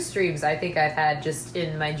weirdest dreams I think I've had just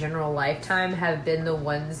in my general lifetime have been the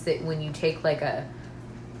ones that when you take like a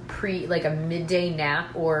midday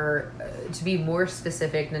nap, or to be more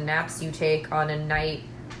specific, the naps you take on a night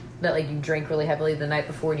that like you drank really heavily the night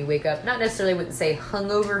before and you wake up, not necessarily wouldn't say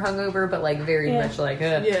hungover, but like very much like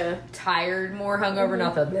Yeah. tired, more hungover,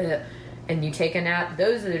 not the bleh, and you take a nap.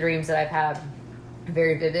 Those are the dreams that I've had,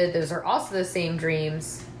 very vivid. Those are also the same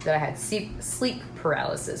dreams that I had sleep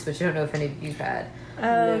paralysis, which I don't know if any of you've had.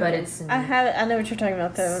 But it's I know what you're talking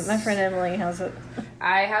about though. My friend Emily has it.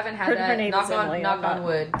 I haven't had that. Knock on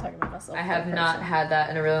wood. Talking about myself, I have not had that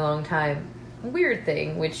in a really long time. Weird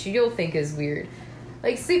thing, which you'll think is weird.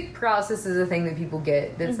 Like, sleep paralysis is a thing that people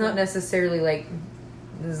get. That's not necessarily like.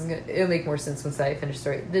 It'll make more sense once I finish the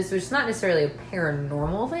story. This was not necessarily a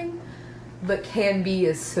paranormal thing, but can be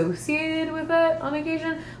associated with that on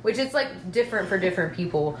occasion. Which it's like different for different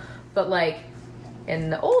people. But like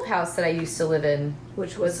in the old house that I used to live in,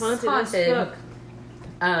 which was haunted.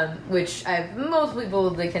 Which I have multiple people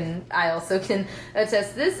that I also can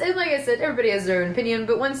attest to this. And like I said, everybody has their own opinion,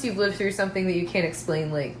 but once you've lived through something that you can't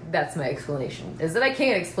explain, like, that's my explanation. Is that I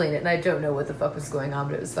can't explain it, and I don't know what the fuck was going on,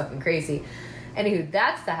 but it was fucking crazy. Anywho,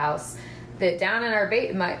 that's the house that down in our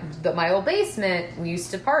my old basement, we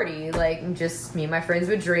used to party. Like, just me and my friends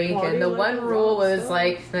would drink, party, and the one rule was,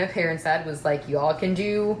 like, my parents had was, like, you all can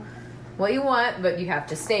do what you want, but you have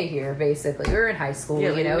to stay here, basically. We were in high school,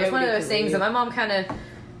 you know. It was one of those things that my mom kind of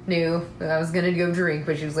knew that I was gonna go drink,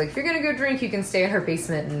 but she was like, if you're gonna go drink, you can stay in her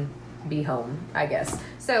basement and be home, I guess.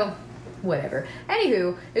 So, whatever.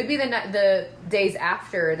 Anywho, it would be the days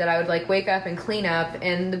after that I would, like, wake up and clean up,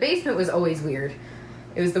 and the basement was always weird.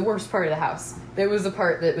 It was the worst part of the house. It was the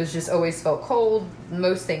part that was just always felt cold.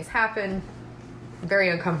 Most things happened. Very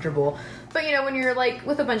uncomfortable. But, you know, when you're, like,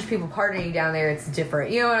 with a bunch of people partying down there, it's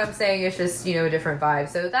different. You know what I'm saying? It's just, you know, a different vibe.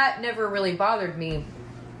 So that never really bothered me.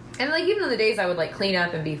 And, like, even on the days I would, like, clean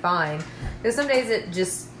up and be fine. Because some days it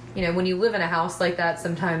just, you know, when you live in a house like that,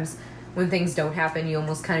 sometimes when things don't happen, you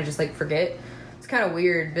almost kind of just, like, forget. It's kind of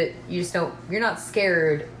weird, but you just don't, you're not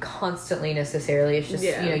scared constantly necessarily. It's just,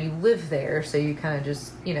 you know, you live there, so you kind of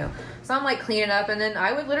just, you know. So I'm, like, cleaning up, and then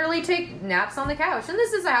I would literally take naps on the couch. And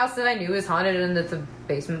this is a house that I knew was haunted and that the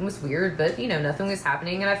basement was weird, but, you know, nothing was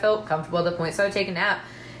happening, and I felt comfortable at the point, so I would take a nap.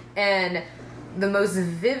 And the most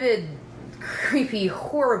vivid, creepy,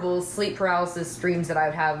 horrible sleep paralysis dreams that I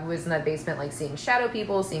would have was in that basement, like, seeing shadow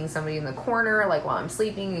people, seeing somebody in the corner, like, while I'm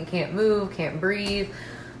sleeping and can't move, can't breathe.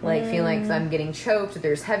 Like, feeling like I'm getting choked,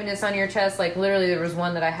 there's heaviness on your chest. Like, literally, there was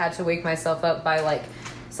one that I had to wake myself up by, like,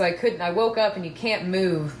 so I woke up and you can't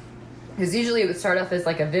move. Because usually it would start off as,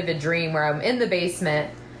 like, a vivid dream where I'm in the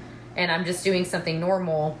basement and I'm just doing something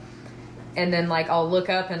normal. And then, like, I'll look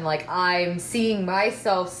up and, like, I'm seeing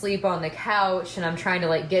myself sleep on the couch and I'm trying to,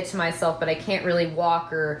 like, get to myself, but I can't really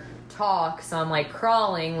walk or talk. So I'm, like,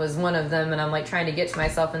 crawling was one of them, and I'm, like, trying to get to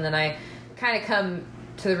myself. And then I kind of come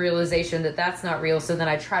to the realization that that's not real. So then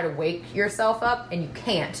I try to wake yourself up and you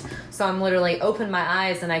can't. So I'm literally open my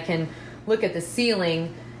eyes and I can look at the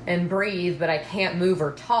ceiling and breathe, but I can't move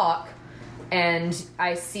or talk. And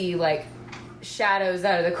I see, like, shadows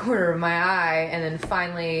out of the corner of my eye, and then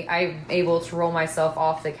finally I'm able to roll myself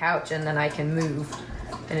off the couch, and then I can move.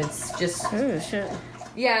 And it's just, oh shit.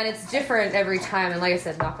 Yeah, and it's different every time. And like I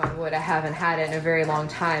said, knock on wood, I haven't had it in a very long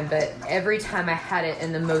time, but every time I had it,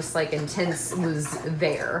 and the most, like, intense was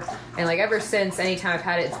there. And, like, ever since, anytime I've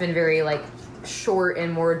had it, it's been very, like, short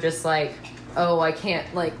and more just like, oh, I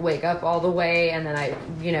can't, like, wake up all the way, and then I,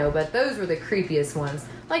 you know, but those were the creepiest ones.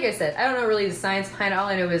 Like I said, I don't know really the science behind it. All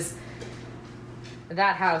I know is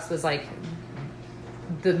that house was, like,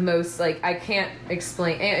 the most, like, I can't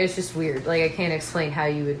explain. It's just weird. Like, I can't explain how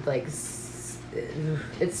you would, like,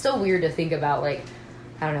 it's still weird to think about. Like,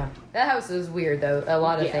 I don't know. That house was weird, though. A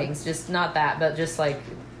lot of things. Just not that, but just, like,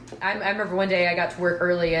 I remember one day I got to work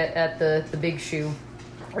early at the Big Shoe,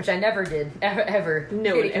 which I never did. Ever.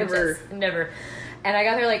 No, ever. Never. And I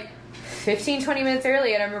got there, like, 15, 20 minutes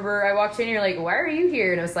early, and I remember I walked in and you're like, why are you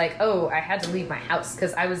here? And I was like, oh, I had to leave my house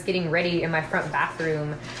because I was getting ready in my front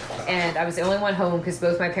bathroom, and I was the only one home because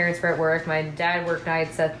both my parents were at work. My dad worked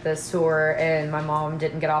nights at the store, and my mom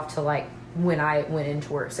didn't get off till, like, when I went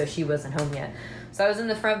into work, so she wasn't home yet. So I was in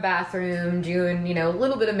the front bathroom doing, you know, a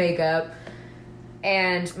little bit of makeup,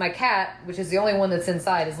 and my cat, which is the only one that's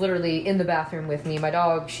inside, is literally in the bathroom with me. My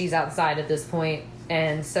dog, she's outside at this point,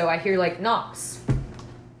 and so I hear, like, knocks,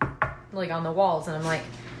 like, on the walls, and I'm like,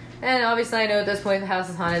 and obviously I know at this point the house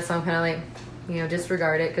is haunted, so I'm kind of like, you know,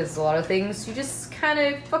 disregard it, because a lot of things you just kind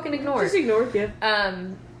of fucking ignore. Just ignore it, yeah.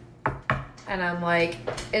 And I'm like,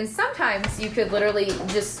 and sometimes you could literally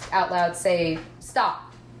just out loud say,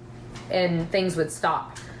 stop, and things would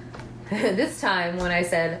stop. This time when I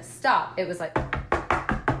said stop, it was like,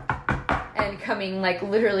 and coming, like,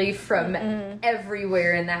 literally from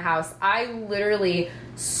everywhere in the house. I literally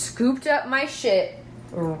scooped up my shit,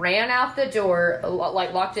 ran out the door,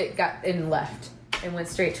 like, locked it, got and left, and went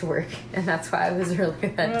straight to work. And that's why I was early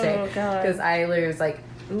that day, because I literally was like,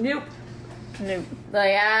 nope. Nope.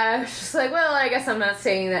 Like, I was just like, well, I guess I'm not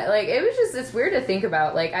saying that. Like, it was just, it's weird to think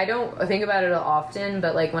about. Like, I don't think about it often,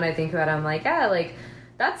 but, like, when I think about it, I'm like, yeah, like,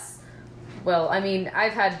 that's, well, I mean,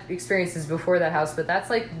 I've had experiences before that house, but that's,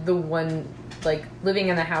 like, the one, like, living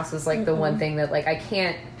in the house is, like, the one thing that, like, I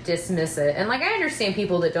can't dismiss it. And, like, I understand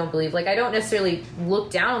people that don't believe. Like, I don't necessarily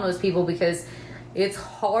look down on those people because it's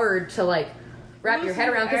hard to, like, wrap your head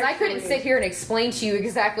around, because I couldn't sit here and explain to you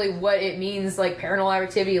exactly what it means, like, paranormal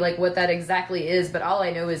activity, like, what that exactly is, but all I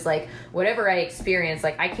know is, like, whatever I experience,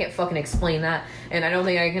 like, I can't fucking explain that, and I don't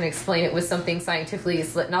think I can explain it with something scientifically,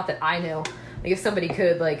 not that I know. Like, if somebody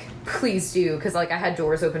could, like, please do, because, like, I had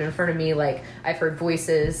doors open in front of me, like, I've heard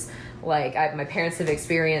voices, like, my parents have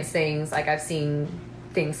experienced things, like, I've seen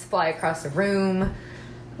things fly across the room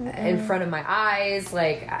in front of my eyes,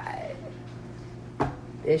 like,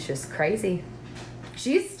 it's just crazy.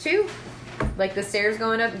 She's too, like, the stairs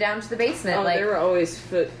going up and down to the basement. Oh, like, there were always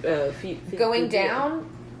feet going down.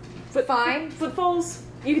 Fine. Footfalls.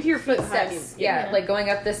 You could hear Footsteps. Yeah, like going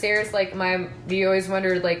up the stairs. Like you always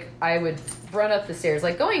wondered. Like I would run up the stairs.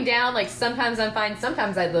 Like going down. Like sometimes I'm fine.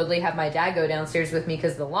 Sometimes I'd literally have my dad go downstairs with me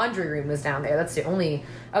because the laundry room was down there. That's the only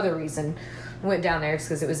other reason I went down there,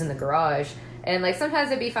 because it was in the garage. And like sometimes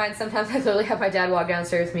I'd be fine. Sometimes I'd literally have my dad walk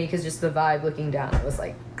downstairs with me because just the vibe looking down. It was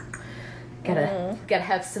like. Gotta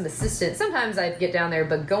have some assistance. Sometimes I'd get down there,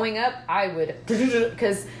 but going up, I would,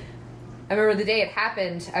 because I remember the day it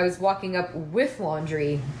happened, I was walking up with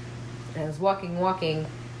laundry, and I was walking,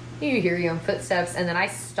 you hear your own footsteps, and then I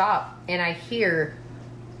stop, and I hear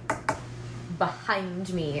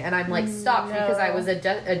behind me, and I'm like stopped because I was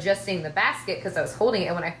adjusting the basket because I was holding it,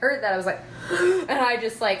 and when I heard that I was like and I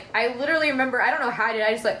just like I literally remember, I don't know how I did,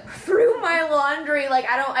 I just like threw my laundry, like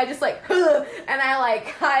I just like and I like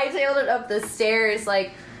hightailed it up the stairs,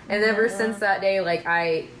 like, and ever since that day, like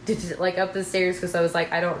I did like up the stairs because I was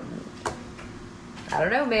like I don't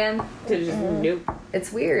know, man. Nope.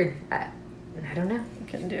 It's weird. I don't know. You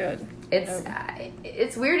can do it.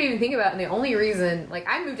 It's weird to even think about, and the only reason, like,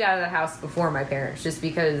 I moved out of the house before my parents just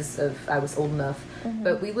because I was old enough,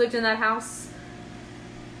 but we lived in that house.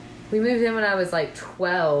 We moved in when I was like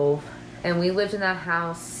 12, and we lived in that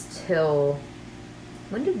house till,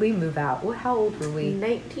 when did we move out? How old were we?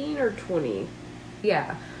 19 or 20.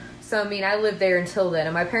 Yeah. So I mean, I lived there until then,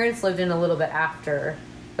 and my parents lived in a little bit after,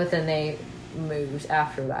 but then they moved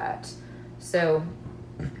after that. So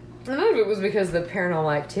none of it was because of the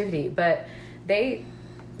paranormal activity, but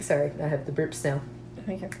sorry, I have the burps now.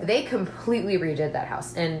 They completely redid that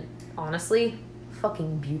house, and honestly,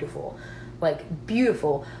 fucking beautiful. Like,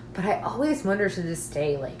 beautiful. But I always wonder to this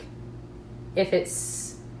day, like, if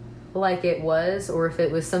it's like it was, or if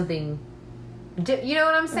it was something, you know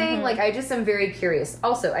what I'm saying? Like, I just am very curious.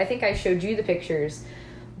 Also, I think I showed you the pictures,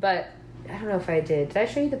 but I don't know if I did. Did I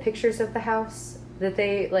show you the pictures of the house? That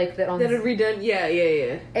they, like, that had redone?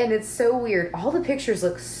 Yeah. And it's so weird. All the pictures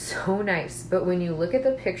look so nice, but when you look at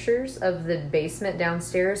the pictures of the basement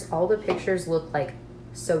downstairs, all the pictures look, like,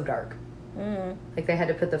 so dark. Like, they had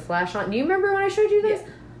to put the flash on. Do you remember when I showed you this? Yeah.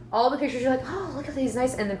 All the pictures, you're like, oh, look at these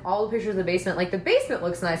nice. And then all the pictures of the basement, like, the basement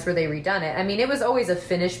looks nice where they redone it. I mean, it was always a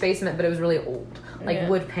finished basement, but it was really old. Like,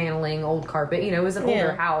 wood paneling, old carpet. You know, it was an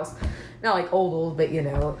older house. Not, like, old, but, you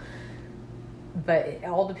know. But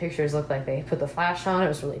all the pictures look like they put the flash on. It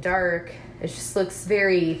was really dark. It just looks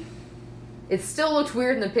very... It still looked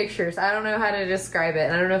weird in the pictures. I don't know how to describe it.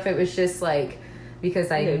 And I don't know if it was just, like, because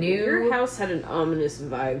I knew... Your house had an ominous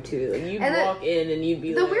vibe, too. Like, you'd walk in and you'd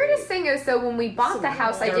be the weirdest thing is, though, when we bought the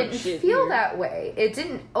house, I didn't feel that way. It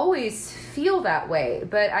didn't always feel that way.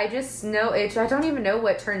 But I just know... I don't even know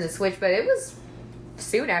what turned the switch, but it was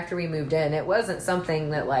soon after we moved in. It wasn't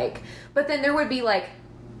something that, like... But then there would be, like,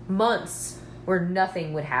 months where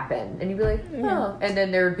nothing would happen, and you'd be like, oh, and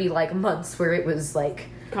then there would be like months where it was like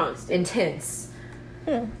constant, intense.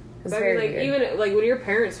 It was very like weird. Even like when your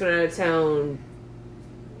parents went out of town,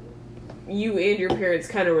 you and your parents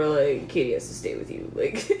kind of were like, Katie has to stay with you,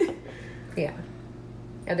 like. Yeah,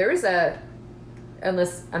 and there was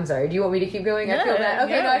unless I'm sorry, do you want me to keep going? I feel bad.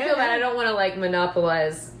 Okay, no, I feel bad. I don't want to like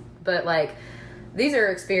monopolize, but like. These are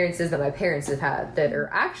experiences that my parents have had that are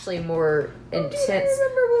actually more intense. I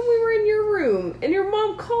remember when we were in your room and your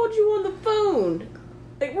mom called you on the phone.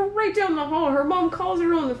 Like, we're right down the hall. Her mom calls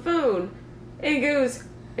her on the phone and goes,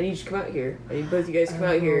 I need you to come out here. I need both you guys to come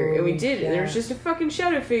out here. And we did. Yeah. And there was just a fucking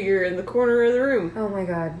shadow figure in the corner of the room. Oh my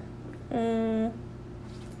god. Oh,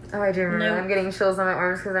 I do remember. I'm getting chills on my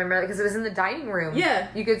arms because I'm ready. Because it was in the dining room. Yeah.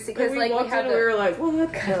 You could see. Because, like, we had and we were like,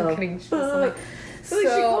 what the I'm getting chills on my... So like,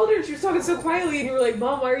 she called her and she was talking so quietly, and you were like,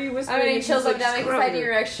 "Mom, why are you whispering?" I mean, And chills she's up like, down "Just because come I over."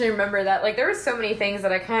 didn't actually remember that. Like, there were so many things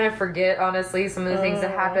that I kind of forget, honestly, some of the things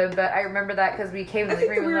that happened, but I remember that because we came to the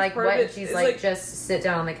room and like, what? And she's like, just sit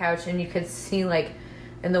down on the couch, and you could see, like,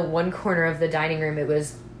 in the one corner of the dining room, it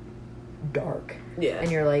was dark. Yeah.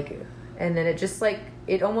 And you're like, and then it just, like,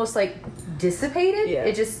 it almost, like, dissipated. Yeah.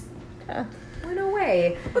 It just went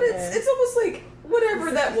away. But it's almost like,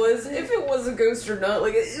 whatever that was, if it was a ghost or not,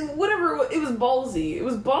 like, whatever, it was ballsy. It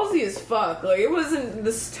was ballsy as fuck. Like, it wasn't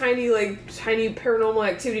this tiny paranormal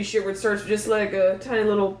activity shit where it starts with just, like, a tiny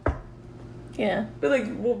little... Yeah. But, like,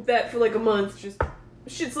 well, that for, like, a month, just...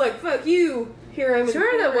 Shit's like, fuck you. Here I'm in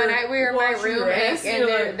Remember the that one night we were in my room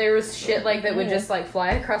and there was shit like that would just like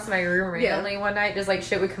fly across my room randomly one night, just like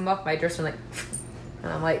shit would come off my dresser and like,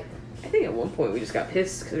 and I'm like, I think at one point we just got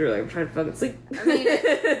pissed because we were like, we're trying to fucking sleep. I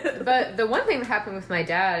mean, but the one thing that happened with my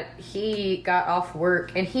dad, he got off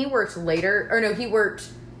work and he worked later, or no, he worked,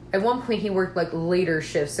 at one point he worked like later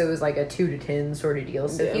shifts, so it was like a 2 to 10 sort of deal.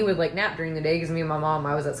 So he would like nap during the day because me and my mom,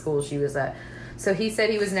 I was at school, she was at, so he said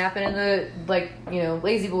he was napping in the, like, you know,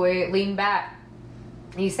 lazy boy, leaned back.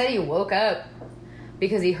 He said he woke up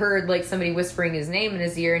because he heard, like, somebody whispering his name in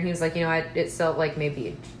his ear, and he was like, you know, it felt like maybe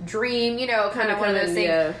a dream, you know, kind of one of those things.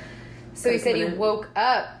 Yeah. So he said he woke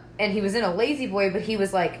up, and he was in a lazy boy, but he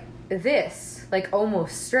was like, this, like,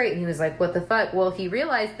 almost straight, and he was like, what the fuck? Well, he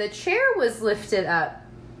realized the chair was lifted up,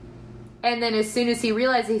 and then as soon as he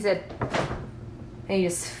realized it, he said, and he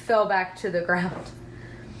just fell back to the ground.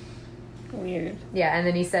 Weird. Yeah, and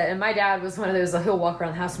then he said, and my dad was one of those, he'll walk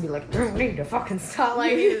around the house and be like, you need to fucking stop,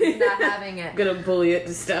 like, he was not having it. Gonna bully it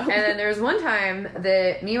to stop. And then there was one time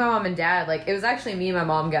that me, my mom, and dad, like, it was actually me and my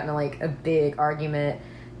mom got into, like, a big argument,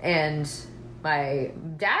 and my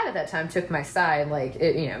dad at that time took my side, like,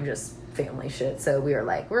 it, you know, just family shit, so we were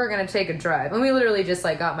like, we're gonna take a drive, and we literally just,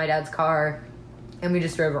 like, got my dad's car, and we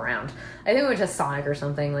just drove around. I think we went to Sonic or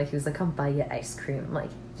something, like, he was like, come buy you ice cream, I'm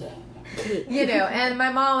like, yeah. You know, and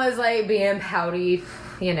my mom was like being pouty,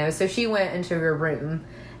 you know, so she went into her room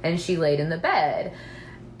and she laid in the bed.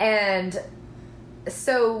 And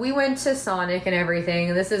so we went to Sonic and everything,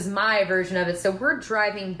 and this is my version of it. So we're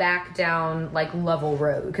driving back down like Level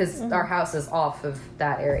Road because our house is off of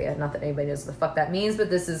that area. Not that anybody knows what the fuck that means, but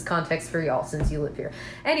this is context for y'all since you live here.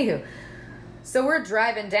 Anywho, so we're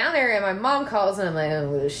driving down there and my mom calls and I'm like,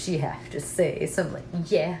 oh, what does she have to say? So I'm like,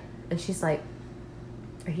 yeah. And she's like,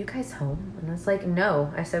 are you guys home? And I was like,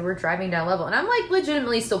 no. I said, we're driving down Level. And I'm like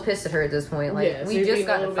legitimately still pissed at her at this point. Like, yeah, so we just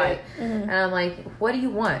got in a fight. Mm-hmm. And I'm like, what do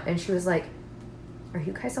you want? And she was like, are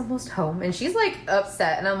you guys almost home? And she's like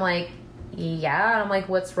upset. And I'm like, yeah. And I'm like,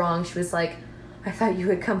 what's wrong? She was like, I thought you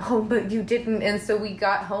would come home, but you didn't. And so we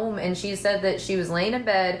got home and she said that she was laying in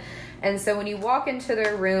bed. And so when you walk into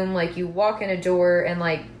their room, like you walk in a door and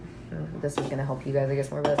like, this is going to help you guys, I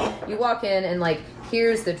guess, more, but you walk in and like,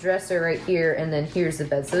 here's the dresser right here, and then here's the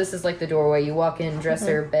bed. So this is like the doorway. You walk in,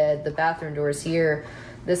 dresser, bed, the bathroom door is here.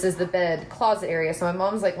 This is the bed, closet area. So my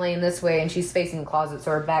mom's like laying this way and she's facing the closet,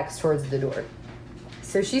 so her back's towards the door.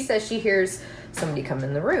 So she says she hears somebody come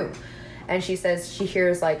in the room. And she says she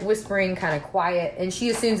hears like whispering, kind of quiet, and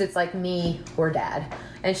she assumes it's like me or dad.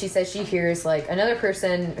 And she says she hears like another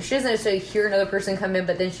person. She doesn't necessarily hear another person come in,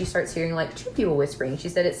 but then she starts hearing like 2 people whispering. She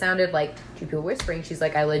said it sounded like 2 people whispering. She's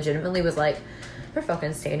like, I legitimately was like, they're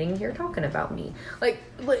fucking standing here talking about me. Like,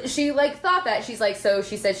 she like thought that. She's like, so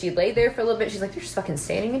she said she laid there for a little bit. She's like, they're just fucking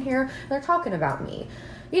standing in here and they're talking about me.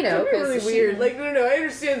 You know, that'd be really weird. Like, no, I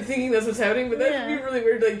understand thinking that's what's happening, but that'd be really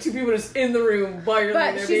weird. Like, 2 people just in the room while you're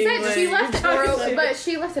but there. She said like, she left the door open, but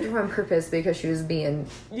she left the door on purpose because she was being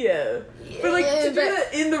but like to do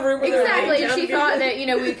that in the room. Exactly. She thought that, you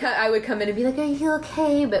know, I would come in and be like, "Are you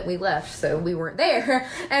okay?" But we left, so we weren't there.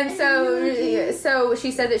 And so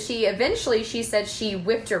she said that she said she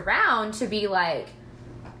whipped around to be like,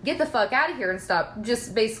 get the fuck out of here and stop,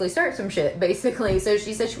 just basically start some shit, basically. So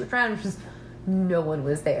she said she whipped around and no one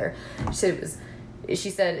was there.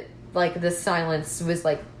 She said like the silence was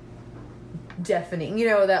like deafening, you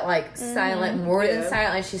know, that like silent, more than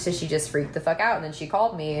silent. And she said she just freaked the fuck out, and then she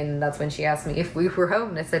called me, and that's when she asked me if we were home,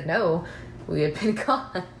 and I said no, we had been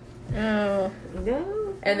gone. Oh no.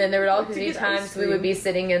 And then there would also be times we would be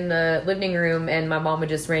sitting in the living room and my mom would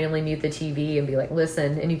just randomly mute the TV and be like,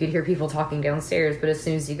 listen, and you could hear people talking downstairs, but as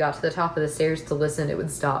soon as you got to the top of the stairs to listen, it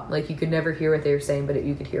would stop. Like, you could never hear what they were saying, but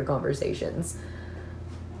you could hear conversations.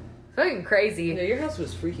 Fucking crazy. Yeah, your house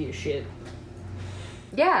was freaky as shit.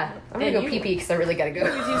 Yeah. I'm gonna go pee-pee because I really gotta go.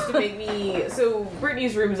 You always used to make me... So,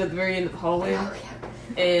 Brittany's room is at the very end of the hallway. Oh,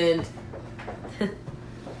 yeah. And...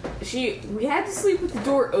 we had to sleep with the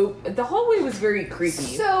door open. The hallway was very creepy.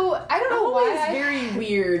 So I don't The know hallway why. was very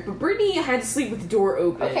weird, but Brittany had to sleep with the door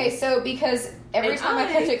open. Okay, so because every And time I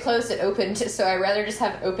kept I- it closed, it opened. So I rather just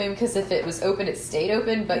have it open because if it was open, it stayed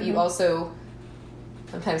open. But you also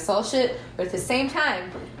sometimes saw shit. But at the same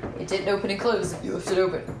time, it didn't open and close if you left it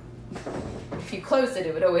open. If you closed it,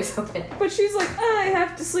 it would always open. But she's like, I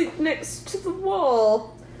have to sleep next to the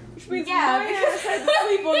wall. Which means Yeah, my because- ass had to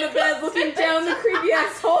sleep on the bed looking down the creepy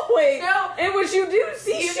ass hallway. No. In which you do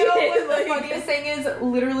see You shit. know what the like- funniest thing is?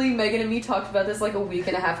 Literally, Megan and me talked about this like a week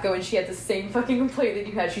and a half ago, and she had the same fucking complaint that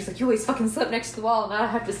you had. She's like, you always fucking slept next to the wall, and now I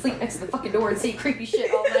have to sleep next to the fucking door and see creepy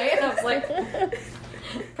shit all night. And I was like,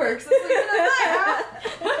 perks of sleeping at night, huh?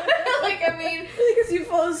 Like, I mean... Because you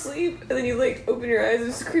fall asleep and then you like open your eyes,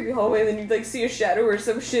 there's a creepy hallway, and then you like see a shadow or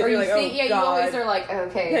some shit. Or And you you're like, think, oh yeah, god. you always are like,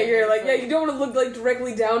 okay. Yeah, you're like, It's yeah, you don't want to look like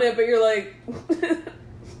directly down it, but you're like.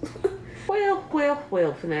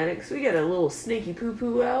 well, fanatics, we got a little snaky poo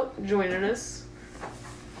poo out joining us.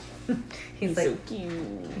 He's so like, cute.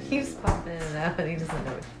 he's popping in and out, and he doesn't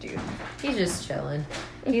know what to do. He's just chilling.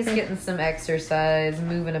 He's getting some exercise,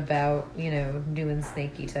 moving about, you know, doing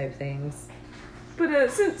snaky type things.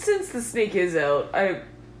 But since the snake is out, I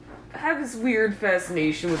have this weird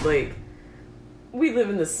fascination with like. We live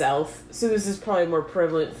in the South, so this is probably a more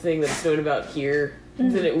prevalent thing that's known about here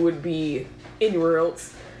than it would be anywhere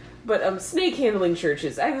else. But snake handling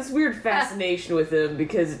churches, I have this weird fascination with them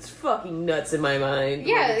because it's fucking nuts in my mind.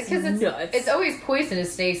 Yeah, Like, because nuts. it's always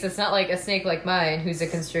poisonous snakes. It's not like a snake like mine, who's a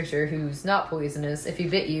constrictor, who's not poisonous. If he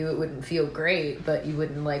bit you, it wouldn't feel great, but you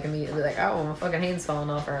wouldn't like immediately like, oh, my fucking hand's falling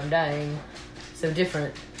off or I'm dying. So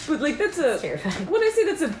different. But like that's a Terrifying. when I say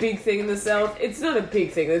that's a big thing in the South, it's not a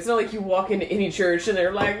big thing. It's not like you walk into any church and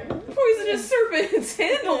they're like poisonous serpents,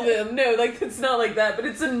 handle them. No, like it's not like that. But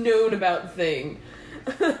it's a known about thing.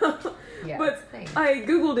 Yeah, But it's a thing. I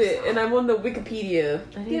googled it and I'm on the Wikipedia.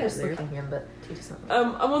 I think Yeah, just there. looking at him, but he doesn't.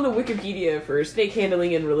 I'm on the Wikipedia for snake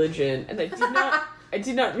handling and religion, and I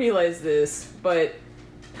did not realize this, but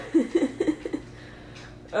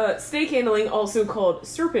snake handling, also called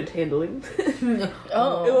serpent handling.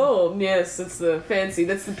 Oh, yes, that's the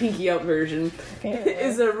pinky out version.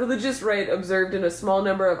 Is a religious rite observed in a small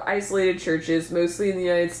number of isolated churches, mostly in the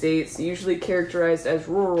United States, usually characterized as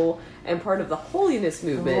rural and part of the holiness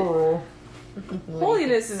movement. Oh.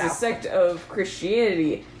 Holiness is a sect of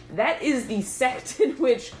Christianity. That is the sect in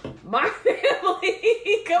which my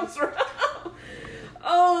family comes from.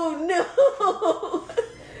 Oh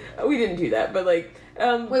no! We didn't do that, but like,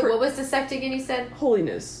 Wait, what was the sect again? You said?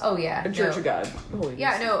 holiness. Oh yeah, A Church no. of God. Holiness.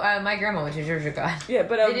 Yeah, no. My grandma went to Church of God. Yeah,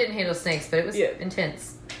 but They didn't handle snakes, but it was yeah.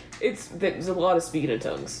 intense. there's a lot of speaking in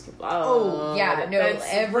tongues. Oh yeah, no. That's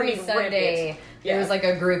Every running Sunday, rampant. there Yeah. was like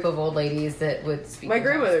a group of old ladies that would speak. My in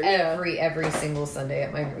tongues grandmother, yeah. every single Sunday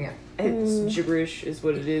at my It's gibberish is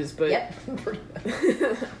what it is, but Yep, pretty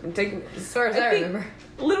much. I'm taking. As far as I think- remember.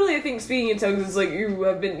 Literally, I think speaking in tongues is like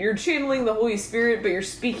you're channeling the Holy Spirit, but you're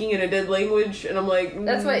speaking in a dead language, and I'm like,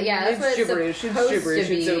 That's what. Yeah, that's it's what gibberish. it's supposed gibberish.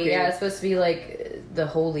 to be. It's okay. Yeah, it's supposed to be like the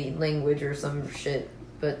holy language or some shit,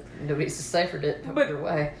 but nobody's deciphered it. I But- wonder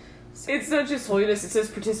why. It's not just holiness. It says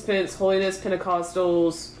participants, holiness,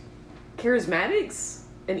 Pentecostals, charismatics,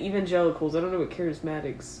 and evangelicals. I don't know what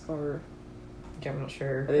charismatics are. I'm not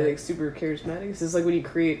sure. Are they like super charismatics? It's like when you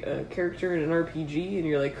create a character in an RPG and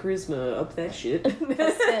you're like charisma up that shit.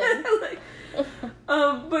 Like,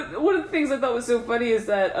 but one of the things I thought was so funny is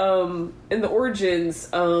that in the origins,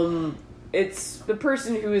 it's the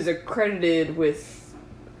person who is accredited with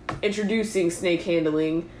introducing snake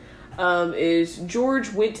handling is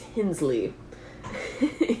George Wint Hensley.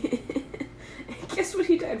 Guess what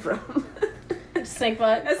he died from? Snake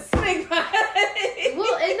butt. A snake bite.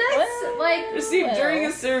 Well, and that's like Received during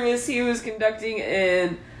a service he was conducting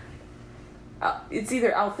in it's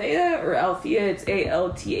either Althea or Althea. It's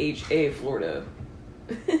Altha, Florida.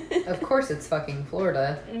 of course it's fucking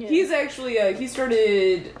Florida. He's actually he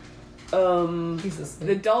started He's a the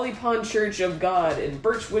snake. Dolly Pond Church of God in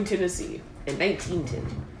Birchwood, Tennessee in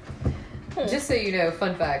 1910. Just so you know,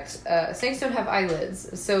 fun fact: snakes don't have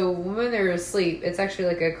eyelids, so when they're asleep, it's actually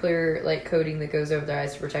like a clear like coating that goes over their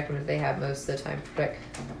eyes to protect them if they have most of the time to protect.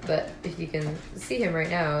 But if you can see him right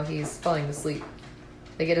now, he's falling asleep.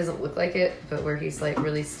 Like it doesn't look like it, but where he's like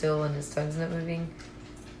really still and his tongue's not moving.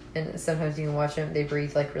 And sometimes you can watch them; they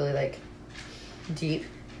breathe like really like deep.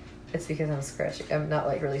 It's because I'm scratching. I'm not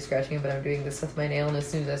like really scratching him, but I'm doing this with my nail. And as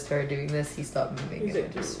soon as I started doing this, he stopped moving. He's and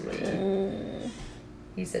like, I just Mm.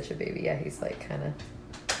 He's such a baby. Yeah, he's like kind of,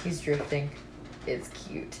 he's drifting. It's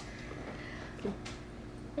cute.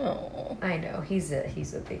 Oh. I know he's a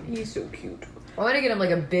baby. He's so cute. I want to get him like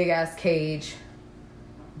a big ass cage,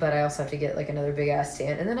 but I also have to get like another big ass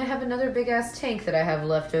stand, and then I have another big ass tank that I have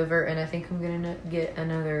left over, and I think I'm gonna get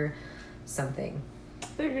another something.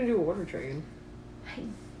 They're gonna do a water dragon. I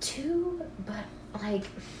do, but like,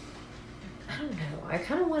 I don't know. I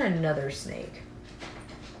kind of want another snake,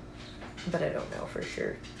 but I don't know for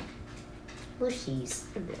sure. Bushies.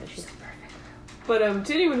 She's perfect. But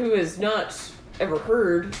to anyone who has not ever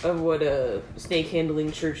heard of what snake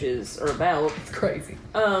handling churches are about, It's crazy.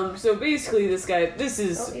 so basically this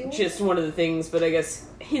is just one of the things, but I guess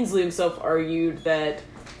Hensley himself argued that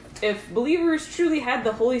if believers truly had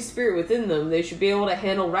the Holy Spirit within them, they should be able to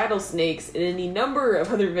handle rattlesnakes and any number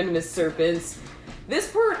of other venomous serpents.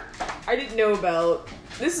 This part I didn't know about.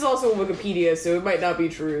 This is also on Wikipedia, so it might not be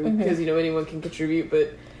true, because, anyone can contribute,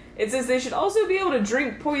 but it says they should also be able to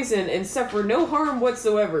drink poison and suffer no harm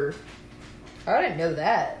whatsoever. I didn't know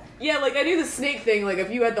that. Yeah, like, I knew the snake thing, like,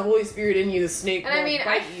 if you had the Holy Spirit in you, the snake And I mean,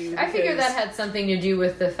 bite you. I figured that had something to do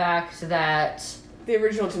with the fact that the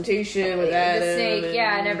original temptation with the Adam. snake,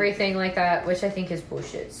 and everything like that, which I think is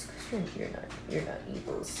bullshit. You're not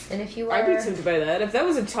evils. And if you are, I'd be tempted by that. If that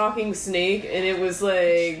was a talking snake and it was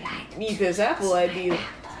like, eat this apple, I'd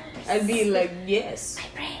be like, yes.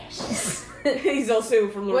 My precious. He's also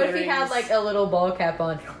from Lord What of if the he had Rings. like a little ball cap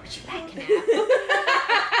on? Would you like an apple?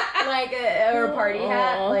 Like or a party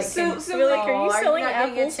hat? Like, So You're like, are you selling not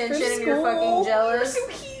getting apples for attention and school? you're fucking You're jealous? so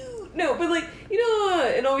cute. No, but like,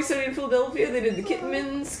 in Always Sunny in Philadelphia, they did the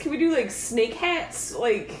Kitmans. Can we do like snake hats?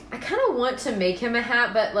 Like, I kind of want to make him a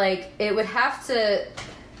hat, but like it would have to.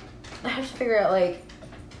 I have to figure out like.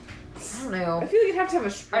 I don't know. I feel like you'd have to have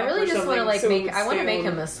a strap. I really or just want to something like so it make. would I want to stay make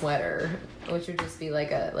on. him a sweater, which would just be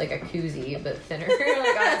like a koozie but thinner,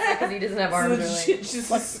 like honestly, because he doesn't have arms. Or Legit, legs.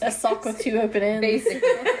 just Like a sock with two open ends. Basically.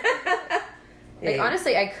 Like, Hey.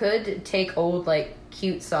 honestly, I could take old, like,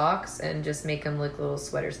 cute socks and just make them look little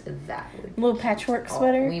sweaters. That would Little patchwork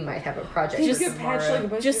sweater. We might have a project Just for get tomorrow. patched like a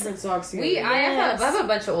bunch Just- of different socks together. I Yes. have a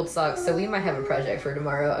bunch of old socks, so we might have a project for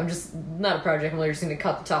tomorrow. I'm just, not a project, I'm literally just going to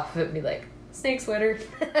cut the top of it and be like, snake sweater.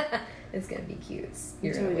 It's going to be cute.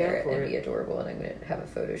 You're going to totally wear down it for and it. be adorable, and I'm going to have a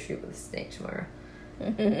photo shoot with a snake tomorrow.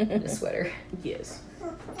 In a sweater. Yes.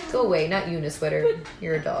 Go away, not you in a sweater.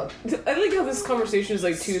 You're a dog. I like how this conversation is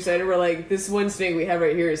like two-sided. We're like, this one snake we have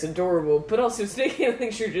right here is adorable, but also snake handling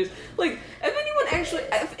churches. Like, if anyone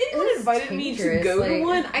It's invited me to dangerous, go to like-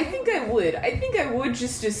 one, I think I would. I think I would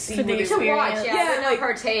just to see For the what it To would. watch, yeah, Yeah, but not like-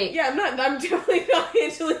 partake. Yeah, I'm definitely not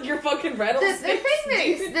into like your fucking The rattlesnakes.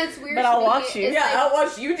 thing that's weird But to I'll me watch you. is, Yeah, like, I'll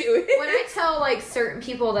watch you do it. when I tell like certain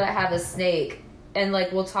people that I have a snake, and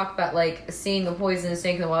like we'll talk about like seeing a poisonous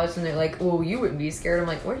snake in the wild, and they're like, "Oh, you wouldn't be scared." I'm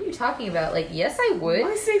like, "What are you talking about?" Like, yes, I would.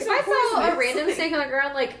 My snakes If are I saw poisonous. a random Like- snake on the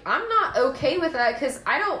ground, like I'm not okay with that because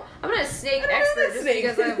I'm not a snake I don't know expert that just snake.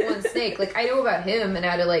 because I have one snake. Like I know about him and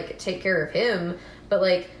how to like take care of him, but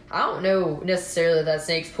like I don't know necessarily that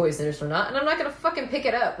snake's poisonous or not, and I'm not gonna fucking pick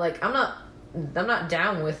it up. Like I'm not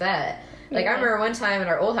down with that. Like I Yeah. remember one time in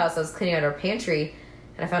our old house, I was cleaning out our pantry,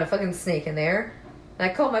 and I found a fucking snake in there,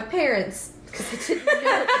 and I called my parents because I didn't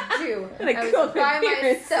know what to do. And I I was called my by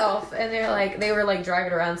parents. myself, and they were like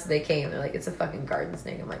driving around, so they came. They're like, "It's a fucking garden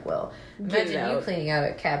snake." I'm like, "Well, Get it imagine you out. cleaning out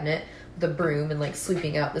a cabinet with a broom and like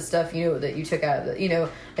sweeping out the stuff that you took out of the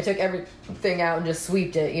I took everything out and just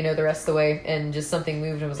sweeped it the rest of the way, and just something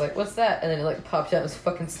moved and I was like, what's that? And then it like popped out, it was a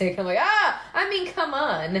fucking snake. I'm like, I mean, come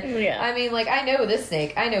on. Yeah. I mean, like, I know this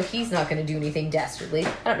snake. I know he's not going to do anything dastardly.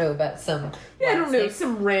 I don't know about some Yeah, I wild don't know, snake.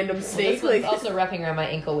 some random Well, snake. this one's Like, also wrapping around my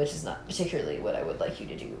ankle, which is not particularly what I would like you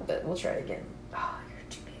to do, but we'll try it again. Oh, you're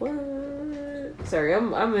too big. what? Sorry,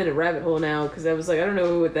 I'm in a rabbit hole now because I was like, I don't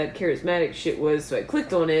know what that charismatic shit was, so I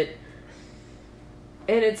clicked on it.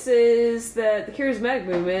 And it says that the charismatic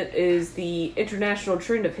movement is the international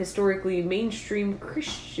trend of historically mainstream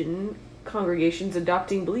Christian congregations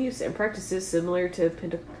adopting beliefs and practices similar to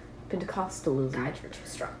Pentecostalism. God, you're too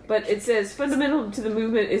strong. But it says fundamental to the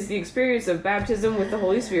movement is the experience of baptism with the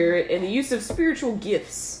Holy Spirit and the use of spiritual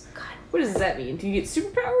gifts. God. What does that mean? Do you get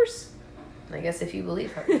superpowers? I guess if you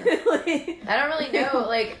believe her. Like, I don't really know,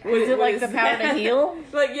 like... Is it like the power to heal?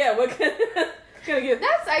 Like, yeah, what kind of gift?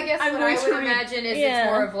 That's, I guess, I'm what going I to would read- imagine is Yeah.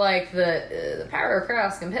 it's more of like the power of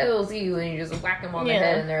Christ compels you, and you just whack them on the Yeah.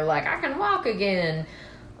 head, and they're like, I can walk again.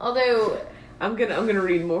 Although, I'm gonna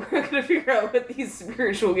read more. I'm gonna figure out what these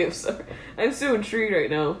spiritual gifts are. I'm so intrigued right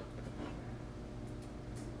now.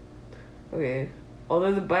 Okay.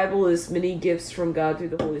 Although the Bible is many gifts from God through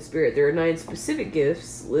the Holy Spirit, there are 9 specific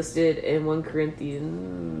gifts listed in 1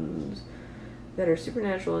 Corinthians that are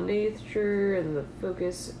supernatural in nature and the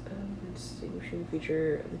focus of distinguishing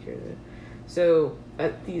feature of the character. So,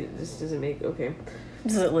 this doesn't make... Okay.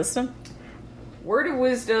 Does it list them? word of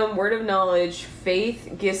wisdom, word of knowledge,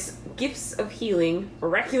 faith, gifts of healing,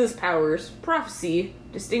 miraculous powers, prophecy,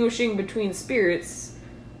 distinguishing between spirits,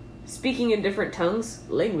 speaking in different tongues,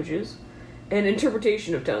 languages, and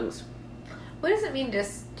interpretation of tongues. What does it mean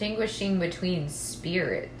distinguishing between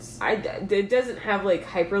spirits? It doesn't have, like,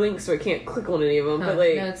 hyperlinks, so I can't click on any of them, but,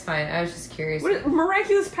 like... No, it's fine. I was just curious.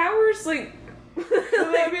 Miraculous powers? Like...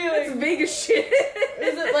 That's vague as shit.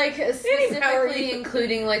 Is it, like, specifically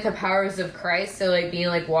including, like, the powers of Christ? So, like, being,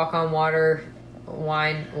 like, walk on water,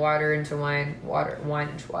 water into wine, wine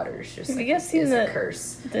into water is just, like, is a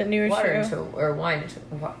curse. The newer water show? or wine into...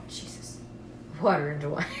 Jesus. Water into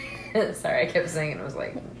wine. Sorry, I kept saying it and I was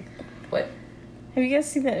like, what? Have you guys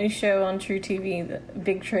seen that new show on True TV, the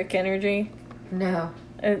Big Trick Energy? No.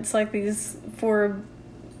 It's like these 4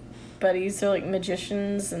 buddies, they're like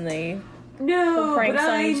magicians, and they... No, pranks but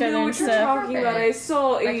on I each other know and what you're stuff. talking about. I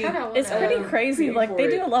saw It's pretty crazy. Like, they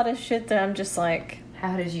do a lot of shit that I'm just like...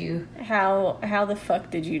 How did you... How the fuck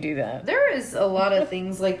did you do that? There is a lot of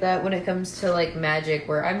things like that when it comes to, like, magic,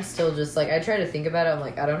 where I'm still just, like, I try to think about it, I'm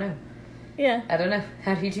like, I don't know. Yeah. I don't know.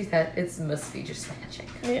 How do you do that? It must be just magic.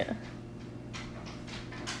 Yeah.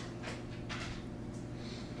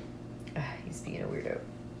 He's being a weirdo.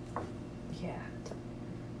 Yeah.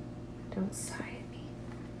 Don't sigh at me.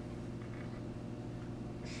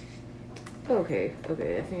 Okay,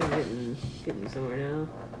 I think I'm getting somewhere now.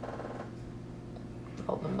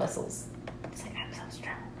 All the muscles. It's like, I'm so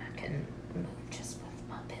strong. I can move just with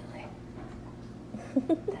my belly.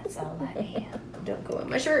 That's all I am. Don't go in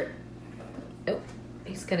my shirt. Nope.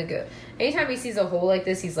 He's gonna go. Anytime he sees a hole like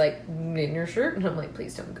this, he's like, in your shirt? And I'm like,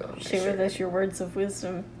 please don't go in my Share shirt. with us your words of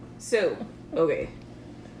wisdom. So, okay.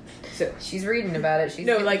 So she's reading about it. She's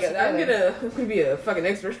no, like I'm gonna be a fucking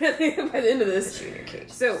expert by the end of this.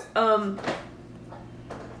 So, the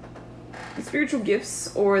spiritual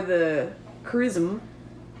gifts or the charism,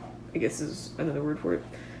 I guess is another word for it.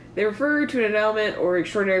 They refer to an endowment or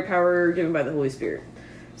extraordinary power given by the Holy Spirit.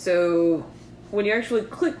 So, when you actually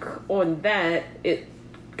click on that,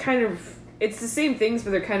 it's the same things,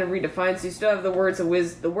 but they're kind of redefined. So you still have the word of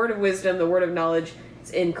wisdom, the word of knowledge.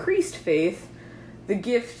 It's increased faith, the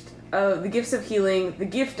gifts of healing, the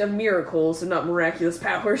gift of miracles, so not miraculous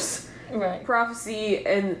powers, right? Prophecy,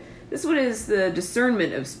 and this one is the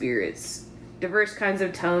discernment of spirits, diverse kinds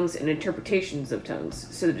of tongues, and interpretations of tongues.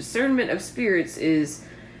 So the discernment of spirits is,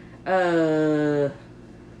 it's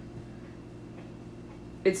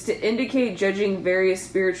to indicate judging various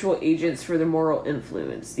spiritual agents for their moral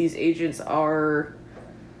influence. These agents are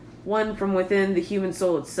 1 from within the human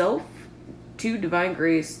soul itself, 2 divine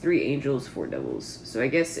grace, 3 angels, 4 devils. So I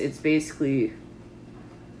guess it's basically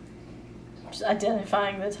just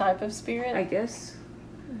identifying the type of spirit. I guess.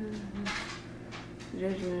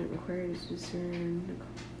 Judgment required is discern.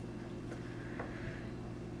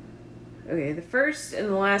 Okay, the first and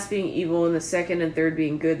the last being evil, and the second and third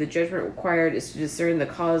being good. The judgment required is to discern the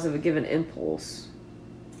cause of a given impulse.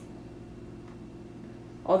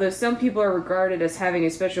 Although some people are regarded as having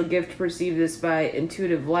a special gift to perceive this by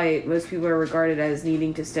intuitive light, most people are regarded as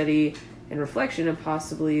needing to study and reflection and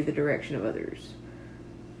possibly the direction of others.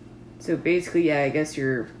 So basically, yeah, I guess I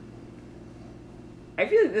feel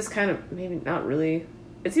like this kind of, maybe not really,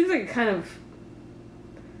 it seems like a kind of,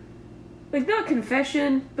 like, not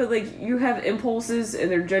confession, but, like, you have impulses,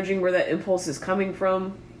 and they're judging where that impulse is coming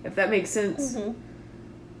from, if that makes sense. Mm-hmm.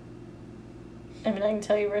 I mean, I can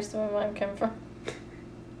tell you where some of mine come from.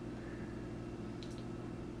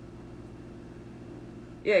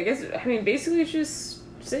 Yeah, I guess, I mean, basically it's just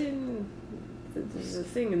saying that there's a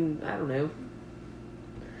thing, and I don't know.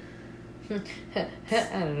 I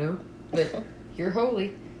don't know, but you're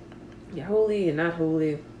holy. You're holy and not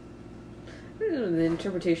holy. I don't know the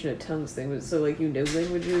interpretation of tongues thing, but so, like, you know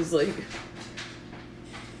languages, like...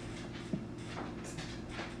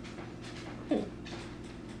 I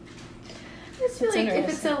just feel like if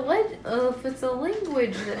it's a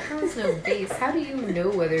language that has no base, how do you know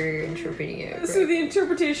whether you're interpreting it? Right? So the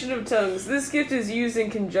interpretation of tongues. This gift is used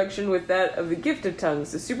in conjunction with that of the gift of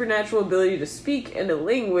tongues, the supernatural ability to speak in a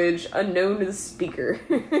language unknown to the speaker.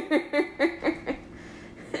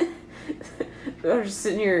 I'm just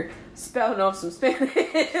sitting here spouting off some Spanish.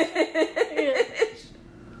 If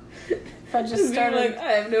I just started, like,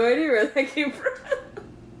 I have no idea where that came from.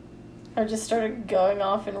 I just started going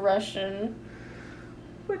off in Russian.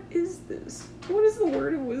 What is this? What is the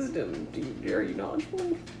word of wisdom? Are you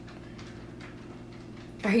knowledgeable?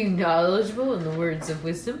 Are you knowledgeable in the words of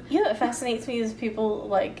wisdom? You know what fascinates me is people,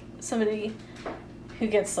 like, somebody who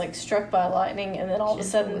gets, like, struck by lightning and then all of a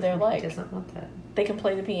sudden they're like, He doesn't want that. they can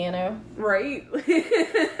play the piano. Right?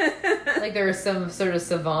 Like there was some sort of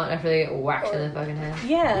savant after they get whacked in the fucking head.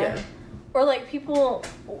 Yeah. Or like people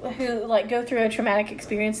who like go through a traumatic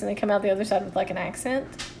experience and they come out the other side with like an accent.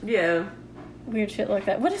 Yeah. Weird shit like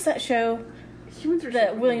that. What is that show Humans are that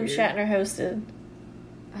so William weird. Shatner hosted?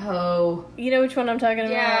 Oh. You know which one I'm talking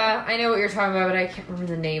about? Yeah, I know what you're talking about, but I can't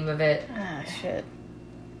remember the name of it. Ah, shit.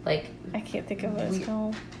 Like, I can't think of what it's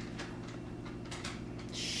called.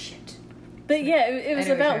 shit. But yeah, it was I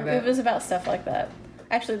know what you're about talking about. it was about stuff like that.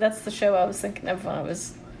 Actually, that's the show I was thinking of when I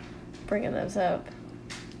was bringing those up.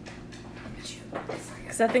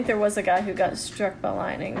 Because I think there was a guy who got struck by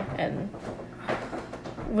lightning and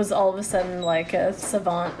was all of a sudden like a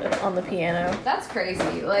savant on the piano. That's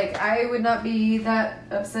crazy. Like, I would not be that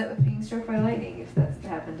upset with being struck by lightning if that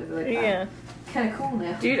happened to be like, Yeah. kind of cool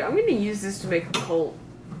now. Dude, I'm gonna use this to make a cult.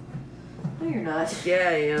 No, you're not. Yeah,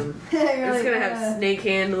 I am. It's gonna have snake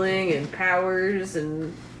handling and powers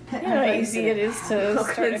and You know how easy it is to all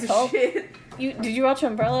start kinds a of cult? shit. Did you watch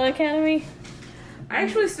Umbrella Academy? I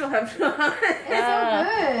actually still have not. It's so good.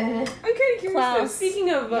 I'm kind of curious though. Klaus. Speaking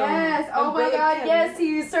of Yes. Oh my Umbrella god. Academy- Yes,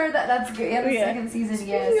 you started that. That's good. Yeah, the Yeah. second season.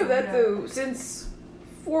 Speaking Yes. of that though, since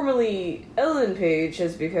formerly Ellen Page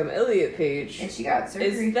has become Elliot Page, and she got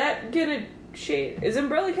surgery. is that gonna change? Is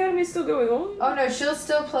Umbrella Academy still going on? Oh no, she'll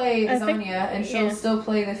still play I think- Zonia, and she'll yeah. still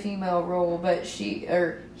play the female role, but he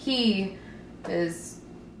is.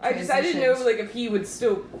 I didn't know transitioned. like if he would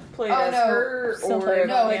still play Oh, as no. her Still or play if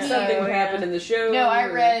No, like he- something yeah. happened in the show. No, I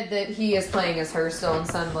or- read that he is playing as her still, and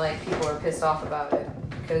some like people are pissed off about it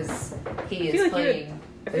because he I feel is like you playing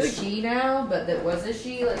I a feel like she now, but that was a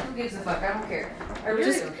she. Like, who gives a fuck? I don't care. I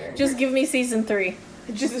really don't care. Just give me season 3.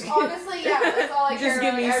 just Honestly, yeah, that's all I Just care give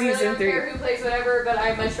about. me I really season don't 3. care who plays whatever, but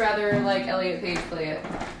I'd much rather like Elliot Page play it.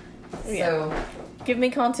 Yeah. So Give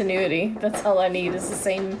me continuity. That's all I need is the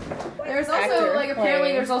same. there's also Actor like apparently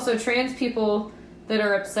playing. there's also trans people that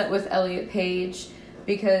are upset with Elliot Page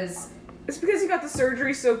because It's because he got the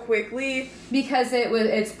surgery so quickly.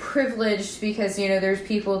 it's privileged because you know there's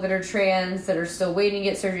people that are trans that are still waiting to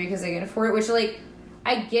get surgery because they can afford it, which like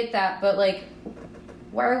I get that, but like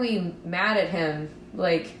why are we mad at him?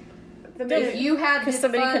 Like if you had Because the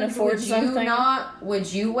somebody can funds, afford would something.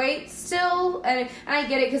 would you wait still? And I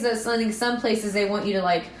get it because it's like some places they want you to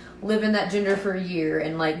like live in that gender for a year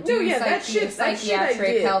and like do No, yeah, that shit I psychiatric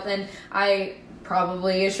did. health, and I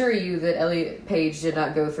probably assure you that Elliot Page did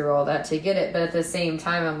not go through all that to get it, but at the same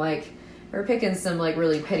time I'm like we're picking some like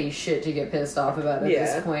really petty shit to get pissed off about at Yeah.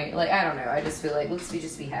 this point. Like I don't know, I just feel like let's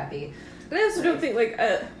just be happy. But I also don't think like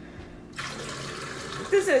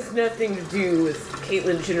this has nothing to do with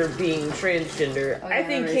Caitlyn Jenner being transgender. Oh, I yeah,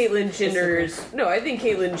 think there Caitlyn is Jenner's I think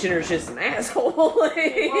Caitlyn Jenner's just an asshole. Like,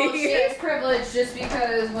 Well, she is privileged just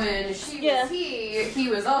because when she Yeah. was he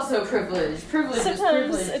was also privileged. Privilege is Sometimes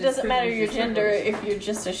privilege. it is doesn't matter privilege your is gender privilege. if you're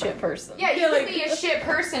just a shit person. Yeah, you Yeah, can like- be a shit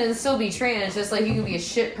person and still be trans, just like you can be a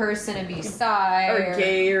shit person and be bi Or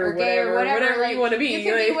gay or whatever like, you wanna be, You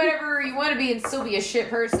can be like- whatever you want to be and still be a shit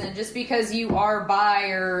person. Just because you are bi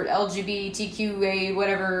or LGBTQA,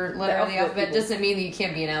 whatever letter of the alphabet alphabet, people. doesn't mean that you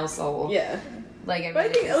can't be an asshole. yeah. Like I mean, But I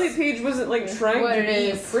think it's- Elliot Page wasn't like trying What to it be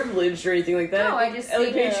is. privileged or anything like that. No, I just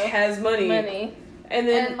Elliot think, Page has money. Money. And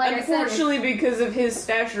then, And like I said, unfortunately, because of his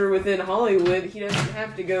stature within Hollywood, he doesn't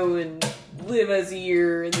have to go and live as a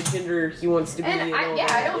year in the gender he wants to be. And all I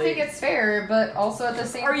that. don't think it's fair, but also at the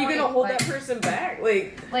same Are you point, gonna hold like, that person back?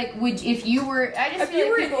 Like, would if you were? I just if feel you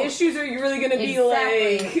like were in people, issues, are you really gonna be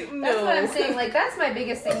Exactly. like, no? That's what I'm saying. Like that's my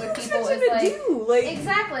biggest thing with What's people that is even like do? Like,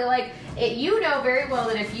 exactly like you know very well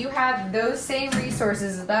that if you had those same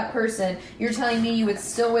resources as that person, you're telling me you would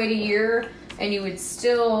still wait a year and you would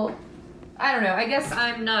still. I don't know. I guess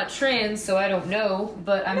I'm not trans, so I don't know.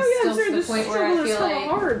 But I'm no, yeah, still I'm sorry, to the this point where I struggle is feel hella like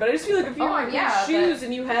hard. But I just feel like if you Oh, were in yeah, his shoes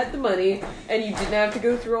and you had the money and you didn't have to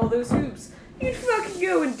go through all those hoops, you'd fucking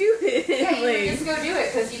go and do it. yeah, you Like, would just go do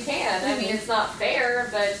it because you can. I mean, it's not fair,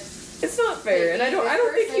 but it's not fair, and I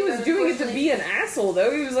don't think he was doing it to be an asshole though.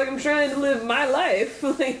 He was like, I'm trying to live my life.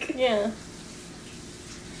 Like, Yeah.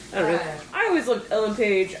 I don't know. I always loved Ellen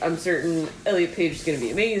Page. I'm certain Elliot Page is gonna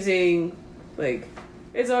be amazing. Like,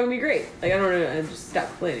 it's all gonna be great. Like, I don't know. I just stop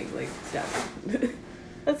complaining. Like, stop.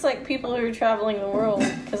 That's like people who are traveling the world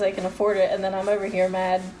because they can afford it, and then I'm over here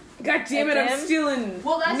mad. God damn it! And I'm them? stealing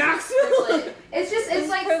well, that's just Knoxville. privilege. It's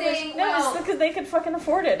like privilege. saying no, well. it's because they could fucking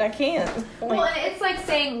afford it. I can't. Like, Well, and it's like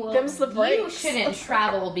saying, well, Them's the you breaks. shouldn't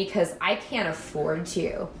travel because I can't afford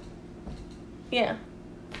to. yeah.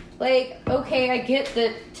 Like, okay, I get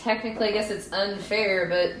that technically, I guess it's unfair,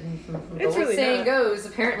 but the It's old really saying not. goes,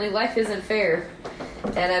 apparently life isn't fair.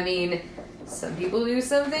 And I mean, Some people do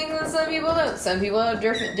some things and some people don't. Some people have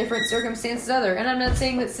different circumstances than other. And I'm not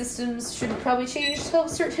saying that systems should probably change to help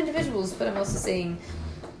certain individuals, but I'm also saying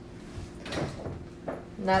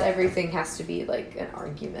not everything has to be like an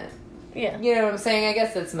argument. Yeah. You know what I'm saying? I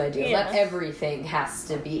guess that's my deal. Yeah. Not everything has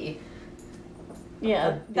to be.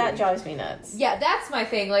 Yeah, that drives me nuts. Yeah, that's my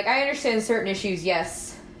thing. Like, I understand certain issues,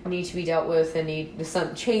 yes, need to be dealt with, and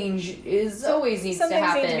some change always needs Some to things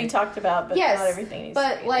happen. need to be talked about, but yes, not everything needs to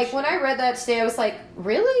but be. like when I read that today, I was like,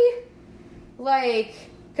 really? Like,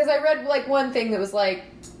 because I read like one thing that was like,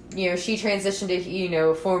 you know, she transitioned to, you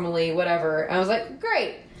know, formally whatever, and I was like,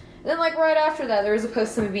 great. And then like right after that, there was a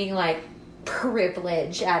post of me being like,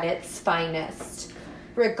 privilege at its finest,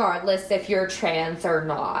 regardless if you're trans or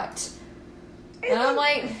not. And I'm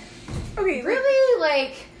like, Okay, really?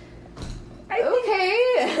 Like,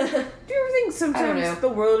 okay. do you ever think I don't sometimes know. the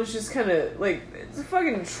world is just kind of like it's a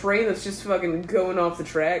fucking train that's just fucking going off the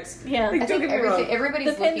tracks? Yeah. Like, I don't think get me wrong. everybody's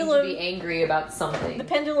The looking to pendulum- be angry about something. The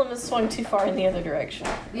pendulum has swung too far in the other direction.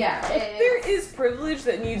 Yeah. There is privilege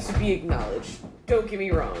that needs to be acknowledged. Don't get me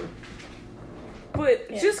wrong. But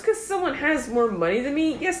Yeah. just because someone has more money than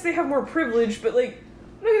me, yes, they have more privilege, but like,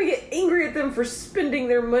 I'm not gonna get angry at them for spending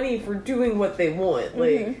their money for doing what they want.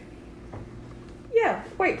 Like, yeah,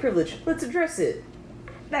 white privilege, let's address it.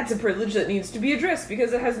 That's a privilege that needs to be addressed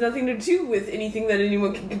because it has nothing to do with anything that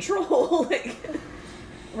anyone can control. Like,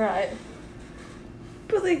 Right.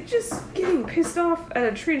 but like, just getting pissed off at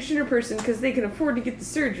a transgender person because they can afford to get the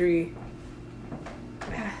surgery.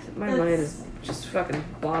 My mind is just fucking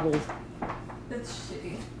bottled. That's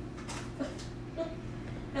shitty.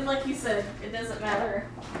 And like you said, it doesn't matter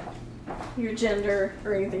your gender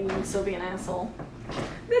or anything, you can still be an asshole.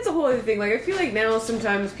 That's a whole other thing. Like, I feel like now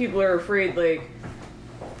sometimes people are afraid, like,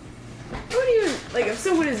 I wouldn't even, like, if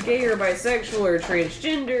someone is gay or bisexual or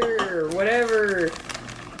transgender or whatever,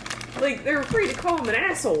 like, they're afraid to call them an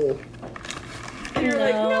asshole. And you're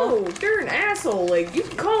like, no, they're an asshole. Like, you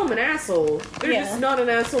can call them an asshole. They're Yeah. just not an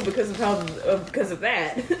asshole because of because of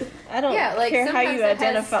that. I don't Yeah, like, care how sometimes you it has-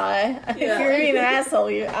 identify. If Yeah. you're being an asshole,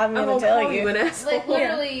 I'm I'm gonna gonna tell call you an asshole. Like,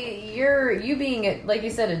 literally, you being, like you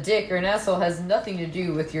said, a dick or an asshole has nothing to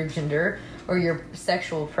do with your gender or your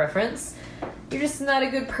sexual preference. You're just not a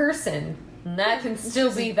good person. And that can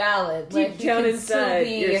still be valid. Deep Like, you down can still inside, be,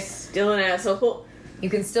 you're still an asshole. you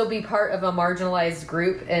can still be part of a marginalized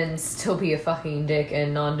group and still be a fucking dick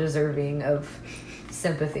and non-deserving of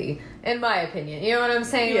sympathy, in my opinion. You know what I'm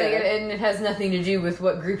saying? Yeah. Like, and it has nothing to do with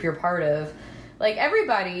what group you're part of. Like,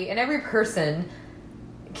 everybody and every person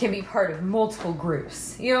can be part of multiple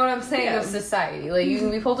groups. You know what I'm saying? Yeah. Of society. Like, you can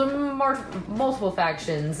be pulled to multiple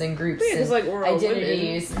factions and groups Yeah, and it's like we're all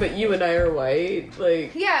identities. women, but you and I are white.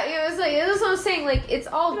 Like, Yeah, it was like, that's what I'm saying. Like, it's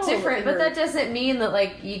all No, different, but or- that doesn't mean that,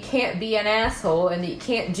 like, you can't be an asshole and that you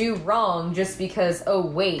can't do wrong just because, oh,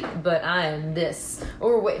 wait, but I'm this.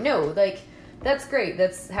 Or, wait, no, like, that's great.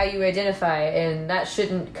 That's how you identify, and that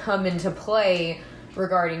shouldn't come into play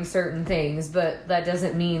regarding certain things, but that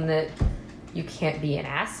doesn't mean that you can't be an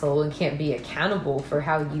asshole and can't be accountable for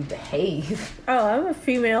how you behave. Oh, I'm a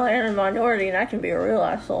female and a minority, and I can be a real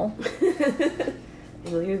asshole.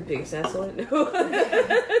 well, you're the biggest asshole I know.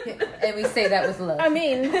 And we say that with love. I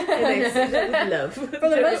mean, And I say that with love. for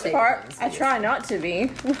the most part, I try not to be.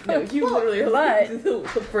 No, you literally are but-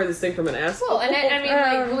 the furthest thing from an asshole. Well, and I mean,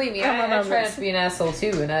 like, believe me, come on, I try moments. not to be an asshole too,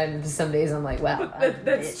 and some days I'm like, wow, I'm a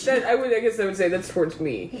That's bitch. I guess I would say that's towards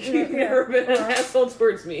me. You've never been an asshole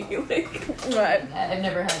towards me. Like, Right. I've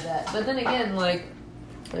never had that. But then again, like,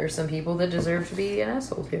 there's some people that deserve to be an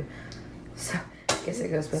asshole too. So, I guess it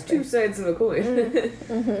goes both two ways. sides of a coin.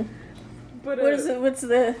 Mm-hmm. But What is it? What's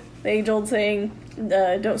the age-old saying?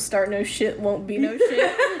 Don't start no shit, won't be no shit.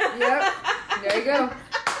 Yep. There you go.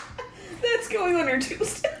 That's going on your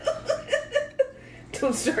tombstone.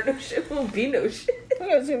 Don't start no shit, won't be no shit. I thought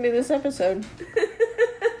it was gonna be this episode.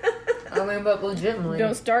 I mean, but legitimately.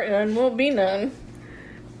 Don't start none, won't be none.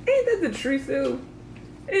 Ain't that the truth though?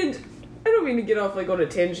 And I don't mean to get off like on a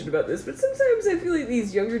tangent about this, but sometimes I feel like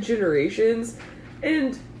these younger generations,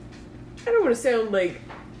 and I don't want to sound like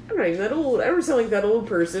I'm not even that old. I don't sound like that old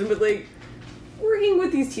person, but like working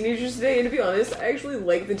with these teenagers today, and to be honest, I actually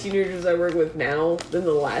like the teenagers I work with now than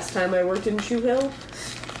the last time I worked in Shoe Hill.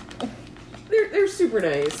 They're super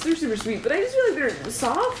nice. They're super sweet, but I just feel like they're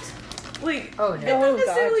soft. Like, Oh, no. and not Oh, God,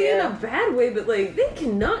 necessarily yeah. in a bad way, but like they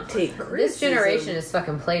cannot take criticism. This generation is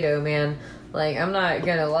fucking Play-Doh, man. Like, I'm not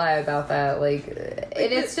gonna lie about that. Like,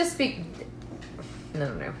 and it's just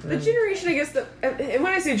No. The generation, I guess, and when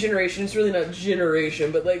I say generation, it's really not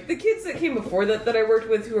generation, but like the kids that came before that I worked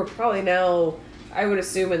with who are probably now, I would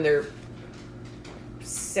assume, in their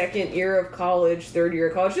second year of college, third year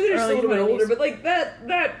of college. So they're just a Early little bit 20s. older, but like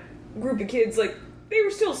that group of kids, like they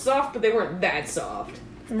were still soft, but they weren't that soft.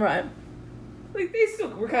 Right. Like they still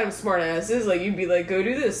were kind of smart asses. Like you'd be like, go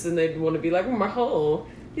do this, and they'd want to be like, oh.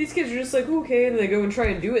 These kids are just like, okay, and they go and try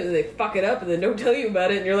and do it, and they fuck it up, and then don't tell you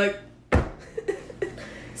about it, and you're like,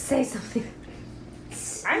 Say something.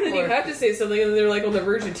 and then you have to say something, and they're like on the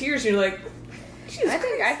verge of tears, and you're like, Jesus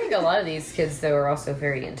I think a lot of these kids though are also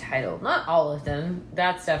very entitled. Not all of them.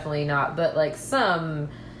 That's definitely not. But like some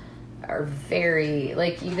are very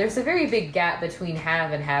like there's a very big gap between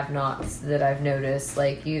have and have nots that I've noticed.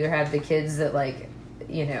 Like you either have the kids that like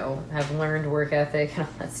have learned work ethic and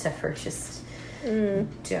all that stuff, or just don't.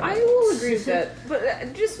 I will agree with that,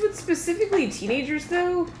 but just with specifically teenagers,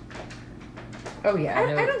 though, Oh yeah,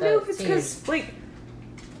 I don't know if it's because, like,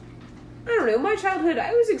 I don't know, my childhood,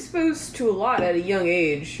 I was exposed to a lot at a young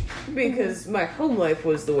age because my home life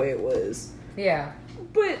was the way it was. Yeah.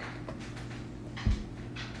 But,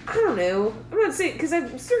 I don't know, I'm not saying, because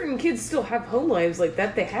certain kids still have home lives like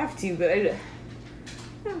that, they have to, but I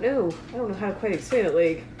don't know how to quite explain it,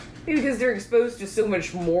 like, maybe because they're exposed to so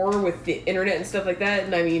much more with the internet and stuff like that,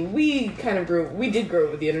 and I mean, we did grow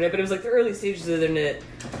up with the internet, but it was like the early stages of the internet,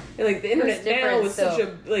 and like the internet now was such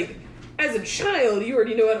a, like, as a child, you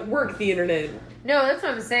already know how to work the internet. No, that's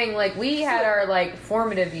what I'm saying. Like, we had our, like,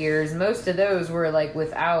 formative years. Most of those were, like,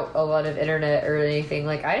 without a lot of internet or anything.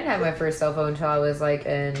 Like, I didn't have my first cell phone until I was, like,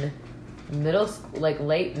 in middle school, like,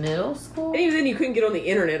 late middle school. And even then, you couldn't get on the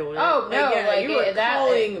internet on it. Oh, no, like, you were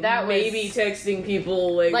calling, that was, maybe texting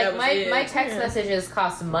people, like that was it. My text messages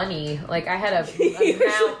cost money. Like, I had a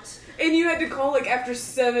amount... And you had to call, like, after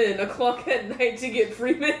 7 o'clock at night to get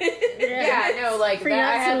free minutes. Yeah, no, like, Free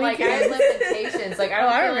that, I nights had a limitations. Like,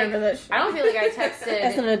 I remember that shit. I don't feel like I texted...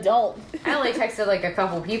 As an adult. I only texted, like, a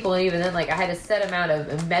couple people, and even then, like, I had a set amount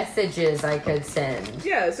of messages I could send.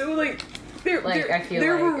 Yeah, so, like... I feel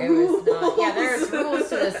there like were it rules. was not. Yeah, there's rules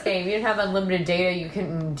to this game. You don't have unlimited data. You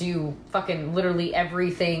can do fucking literally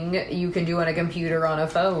everything you can do on a computer on a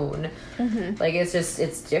phone. Mm-hmm. Like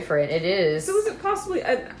it's different. It is. So is it possibly?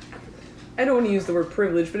 I don't want to use the word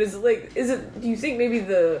privilege, but is it? Do you think maybe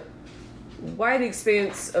the wide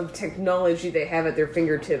expanse of technology they have at their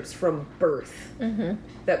fingertips from birth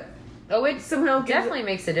that it somehow definitely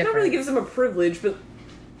makes a difference. Not really gives them a privilege, but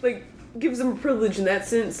like. Gives them a privilege in that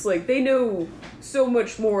sense. Like, they know so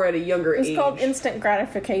much more at a younger age. It's called instant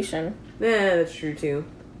gratification. Yeah, that's true, too.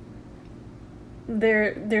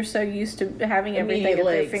 They're so used to having everything at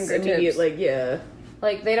their fingertips. Yeah.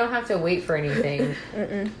 Like, they don't have to wait for anything.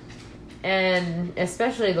 And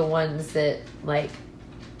especially the ones that, like,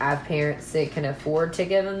 have parents that can afford to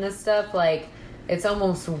give them this stuff, like... It's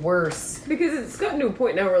almost worse. Because it's gotten to a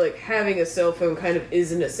point now where, like, having a cell phone kind of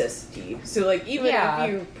is a necessity. So, like, even if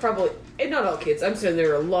you probably... And not all kids. I'm saying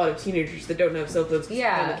there are a lot of teenagers that don't have cell phones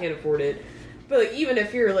because they can't afford it. But, like, even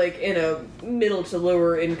if you're, like, in a middle to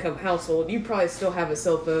lower income household, you probably still have a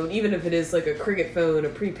cell phone. Even if it is, like, a Cricket phone, a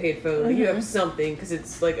prepaid phone. You have something because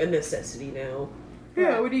it's, like, a necessity now.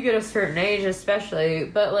 Yeah, when you get a certain age especially.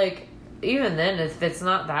 But, like... Even then, if it's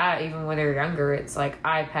not that, even when they're younger, it's like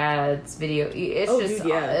iPads, video. It's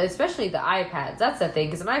especially the iPads. That's the thing,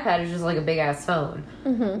 because an iPad is just like a big ass phone.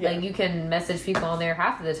 Like you can message people on there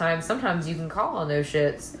half of the time. Sometimes you can call on those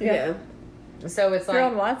shits. Yeah. So it's like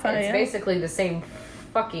on Wi-Fi, it's basically the same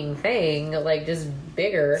fucking thing, like just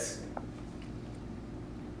bigger.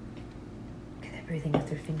 Get everything at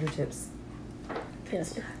their fingertips.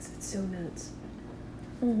 Yes. It's so nuts.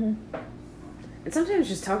 And sometimes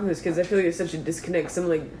just talking to those kids, I feel like there's such a disconnect. So I'm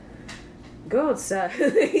like, go outside.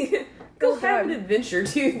 Go have an adventure,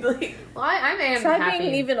 dude. Like, well, I am try happy.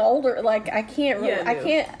 being even older. Like, I can't. Yeah, I no.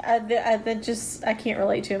 can't. I can't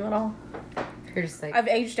relate to him at all. You're just like... I've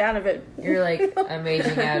aged out of it. You're like, I'm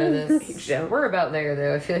aging out of this. Aged out. We're about there,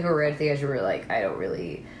 though. I feel like we're right at the edge where we're like, I don't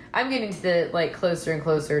really... I'm getting to the, like, closer and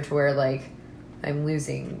closer to where, like, I'm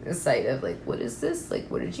losing sight of, like, what is this? Like,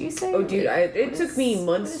 what did you say? oh, dude, like, it took me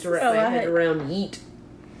months to wrap my head around yeet.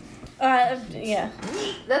 Yeah.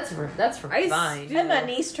 That's from Vine. I had my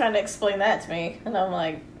niece trying to explain that to me, and I'm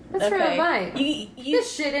like, That's from okay, Vine. you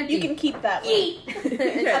This shit empty. you can keep that one. Eat!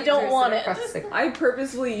 I don't want it. I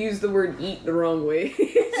purposefully use the word eat the wrong way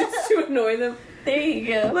just to annoy them. There you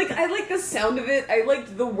go. Like, I like the sound of it. I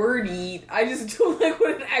like the word eat. I just don't like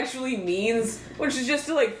what it actually means, which is just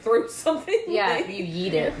to, like, throw something. Yeah, like, you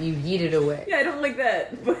yeet it. You yeet it away. Yeah, I don't like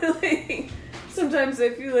that. But, like, sometimes I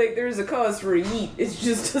feel like there's a cause for a yeet. It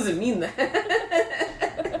just doesn't mean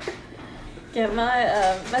that. Yeah,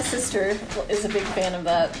 my sister is a big fan of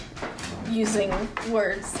that. Using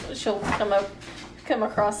words, she'll come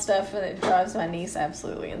across stuff, and it drives my niece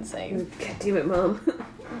absolutely insane. God damn it, Mom.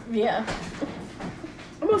 Yeah.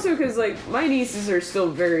 I'm also because like my nieces are still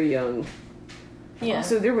very young. Yeah.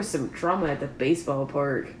 So there was some drama at the baseball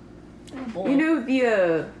park. Oh, boy. You know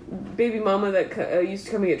the baby mama that used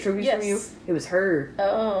to come and get trophies from you? Yes. It was her.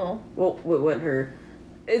 Oh. Well, it wasn't her.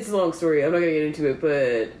 It's a long story. I'm not gonna get into it,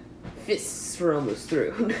 but fists were almost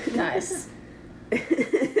through. Nice.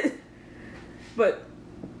 But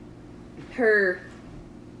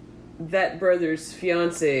that brother's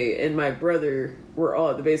fiance and my brother were all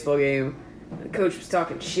at the baseball game. The coach was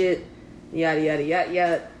talking shit, yada yada yada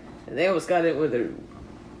yada, and they almost got it with her.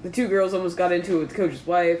 The two girls almost got into it with the coach's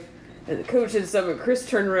wife, and the coach did something. Chris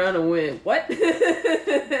turned around and went, "What?"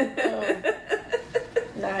 Oh.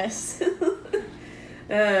 Nice.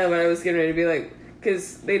 But I was getting ready to be like,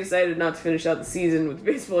 because they decided not to finish out the season with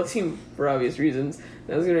the baseball team for obvious reasons.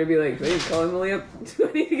 And I was going to be like, do I need to call Emily up? Do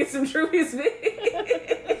I need to get some trophies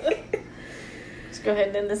made? Just go ahead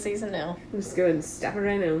and end the season now. Just go ahead and stop it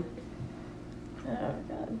right now. Oh,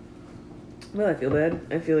 God. Well, I feel bad.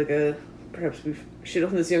 I feel like perhaps we've shit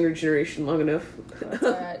on this younger generation long enough. That's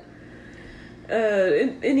alright.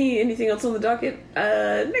 Anything else on the docket?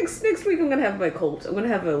 Next week I'm gonna have my cult. I'm gonna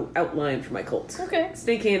have an outline for my cult. Okay.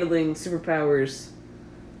 Snake handling, superpowers.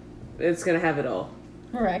 It's gonna have it all.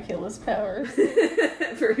 Miraculous powers.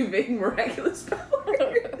 Very vague, miraculous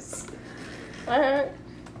powers. Alright.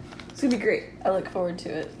 It's gonna be great. I look forward to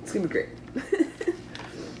it. It's gonna be great.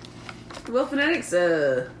 Well, Fanatics,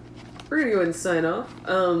 we're gonna go ahead and sign off.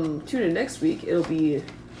 Tune in next week. It'll be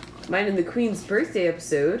mine and the Queen's birthday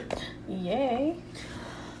episode. Yay.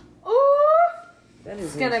 Ooh! That is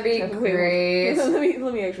It's gonna be great.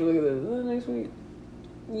 let me actually look at this. Next week?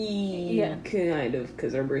 Yeah. Kind of,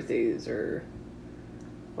 because our birthdays are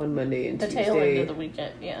on Monday and The Tuesday. tail end of the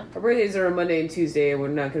weekend, yeah. Our birthdays are on Monday and Tuesday, and we're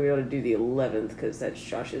not going to be able to do the 11th, because that's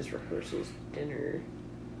Josh's rehearsals dinner.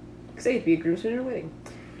 Because I have to be a groomsman at a wedding.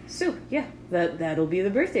 So, yeah, that'll be the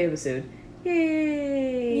birthday episode.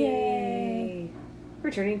 Yay! Yay!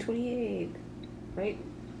 We're turning 28, right?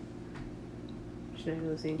 Should I know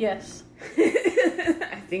this thing? Yes.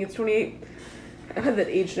 I think it's 28. I have that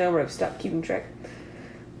age now where I've stopped keeping track.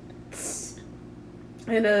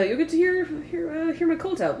 And you'll get to hear my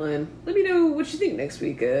cult outline. Let me know what you think next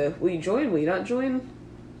week. Will you join? Will you not join?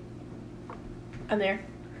 I'm there.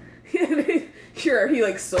 You're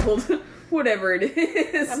already sold. Whatever it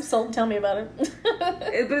is. I'm sold. Tell me about it.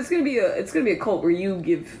 But it's gonna be a cult where you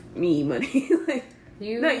give me money.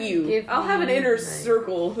 Not you. I'll have an inner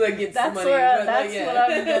circle that gets the money. That's what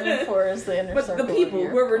I'm gunning for, is the inner but circle. the people,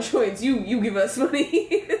 whoever joins, you give us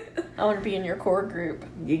money. I want to be in your core group.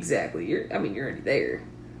 Exactly. You're already there.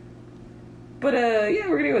 But yeah,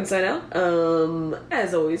 we're gonna go and sign out.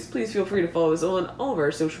 As always, please feel free to follow us on all of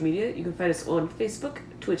our social media. You can find us on Facebook,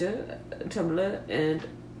 Twitter, Tumblr, and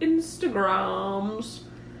Instagrams.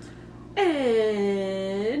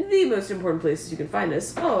 And the most important places you can find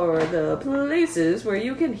us are the places where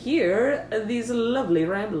you can hear these lovely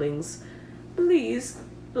ramblings. Please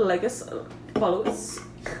like us, follow us,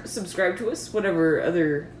 subscribe to us, whatever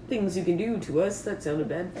other things you can do to us. That sounded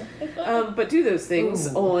bad. But do those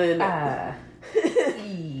things on...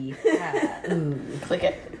 Click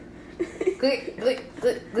it. Click.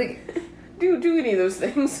 Do any of those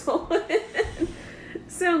things on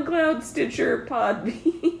SoundCloud, Stitcher,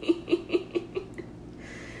 Podbean,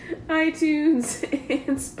 iTunes,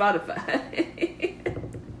 and Spotify.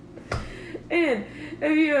 And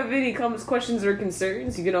if you have any comments, questions, or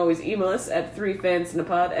concerns, you can always email us at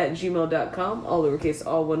 3fansinapod@gmail.com, all lowercase,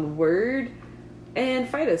 all one word. And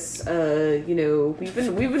fight us. We've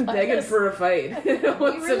been begging for a fight. We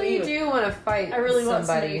really do want to fight. I really want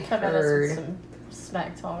somebody somebody to come at us with some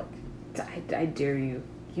smack talk. I dare you.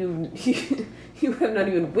 You have not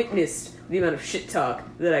even witnessed the amount of shit talk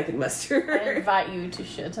that I can muster. I invite you to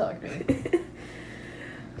shit talk me.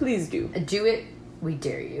 Please do. Do it. We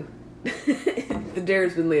dare you. The dare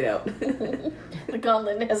has been laid out. The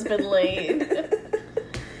gauntlet has been laid.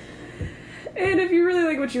 And if you really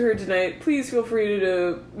like what you heard tonight, please feel free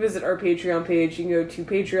to visit our Patreon page. You can go to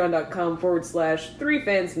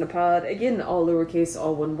patreon.com/3fansinapod. Again, all lowercase,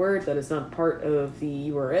 all one word. That is not part of the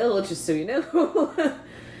URL, just so you know.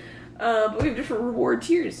 But we have different reward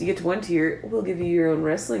tiers. You get to one tier, we'll give you your own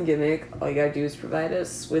wrestling gimmick. All you gotta do is provide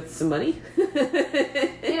us with some money. We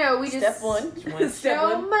just... Step one. Step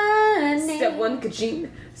one. Money. Step one,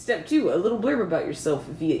 ka-ching. Step two, a little blurb about yourself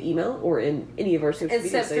via email or in any of our social And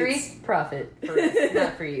media step three, sites. profit. For us,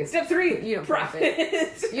 not for you. Step three, You don't profit.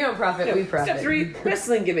 You don't profit, No, we profit. Step three,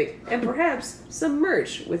 wrestling gimmick. And perhaps some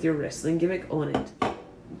merch with your wrestling gimmick on it.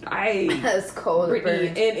 That's cold. Brittany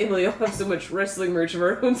Bird. and Emily all have so much wrestling merch of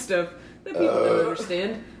our own stuff that people don't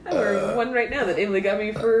understand. I'm wearing one right now that Emily got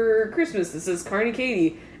me for Christmas. This says Carney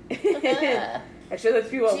Katie. I showed that to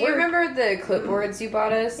people at Do you work. remember the clipboards you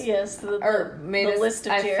bought us? Yes, Or made the us. list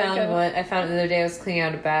of I Jericho. found one. I found it the other day. I was cleaning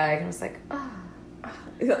out a bag, and I was like, oh.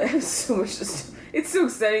 I have so much. It's so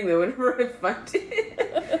exciting though. Whenever I find it,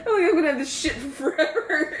 I'm like, I'm gonna have this shit for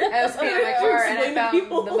forever. I was cleaning my have to car, and I explain to found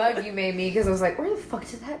people. the mug you made me because I was like, where the fuck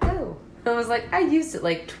did that go? I was like, I used it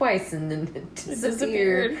like twice, and then it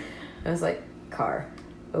disappeared. I was like, car,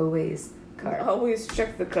 always car. Always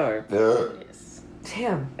check the car. Yes.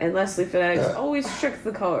 Damn. And lastly, fanatics, always check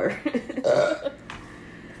the car.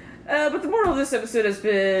 But the moral of this episode has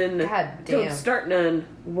been: God damn. don't start none,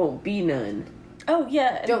 won't be none. Oh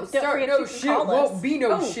yeah, and Don't start forget no you can shit. call us. Won't be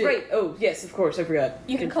no Oh, shit. right. Oh, yes, of course, I forgot.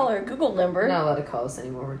 You can call our Google number. We're not allowed to call us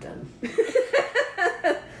anymore. We're done.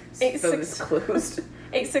 Phone is closed.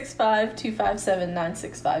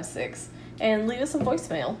 865-257-9656 and leave us a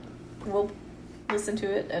voicemail. We'll listen to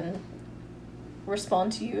it and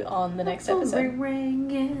respond to you on the next episode.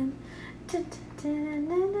 Ringing.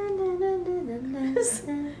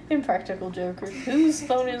 Impractical Jokers. Whose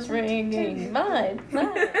phone is ringing? Mine.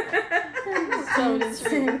 Whose phone is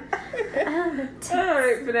ringing?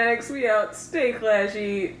 Alright, fanatics, we out. Stay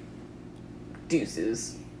clashy.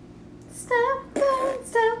 Deuces. Stop going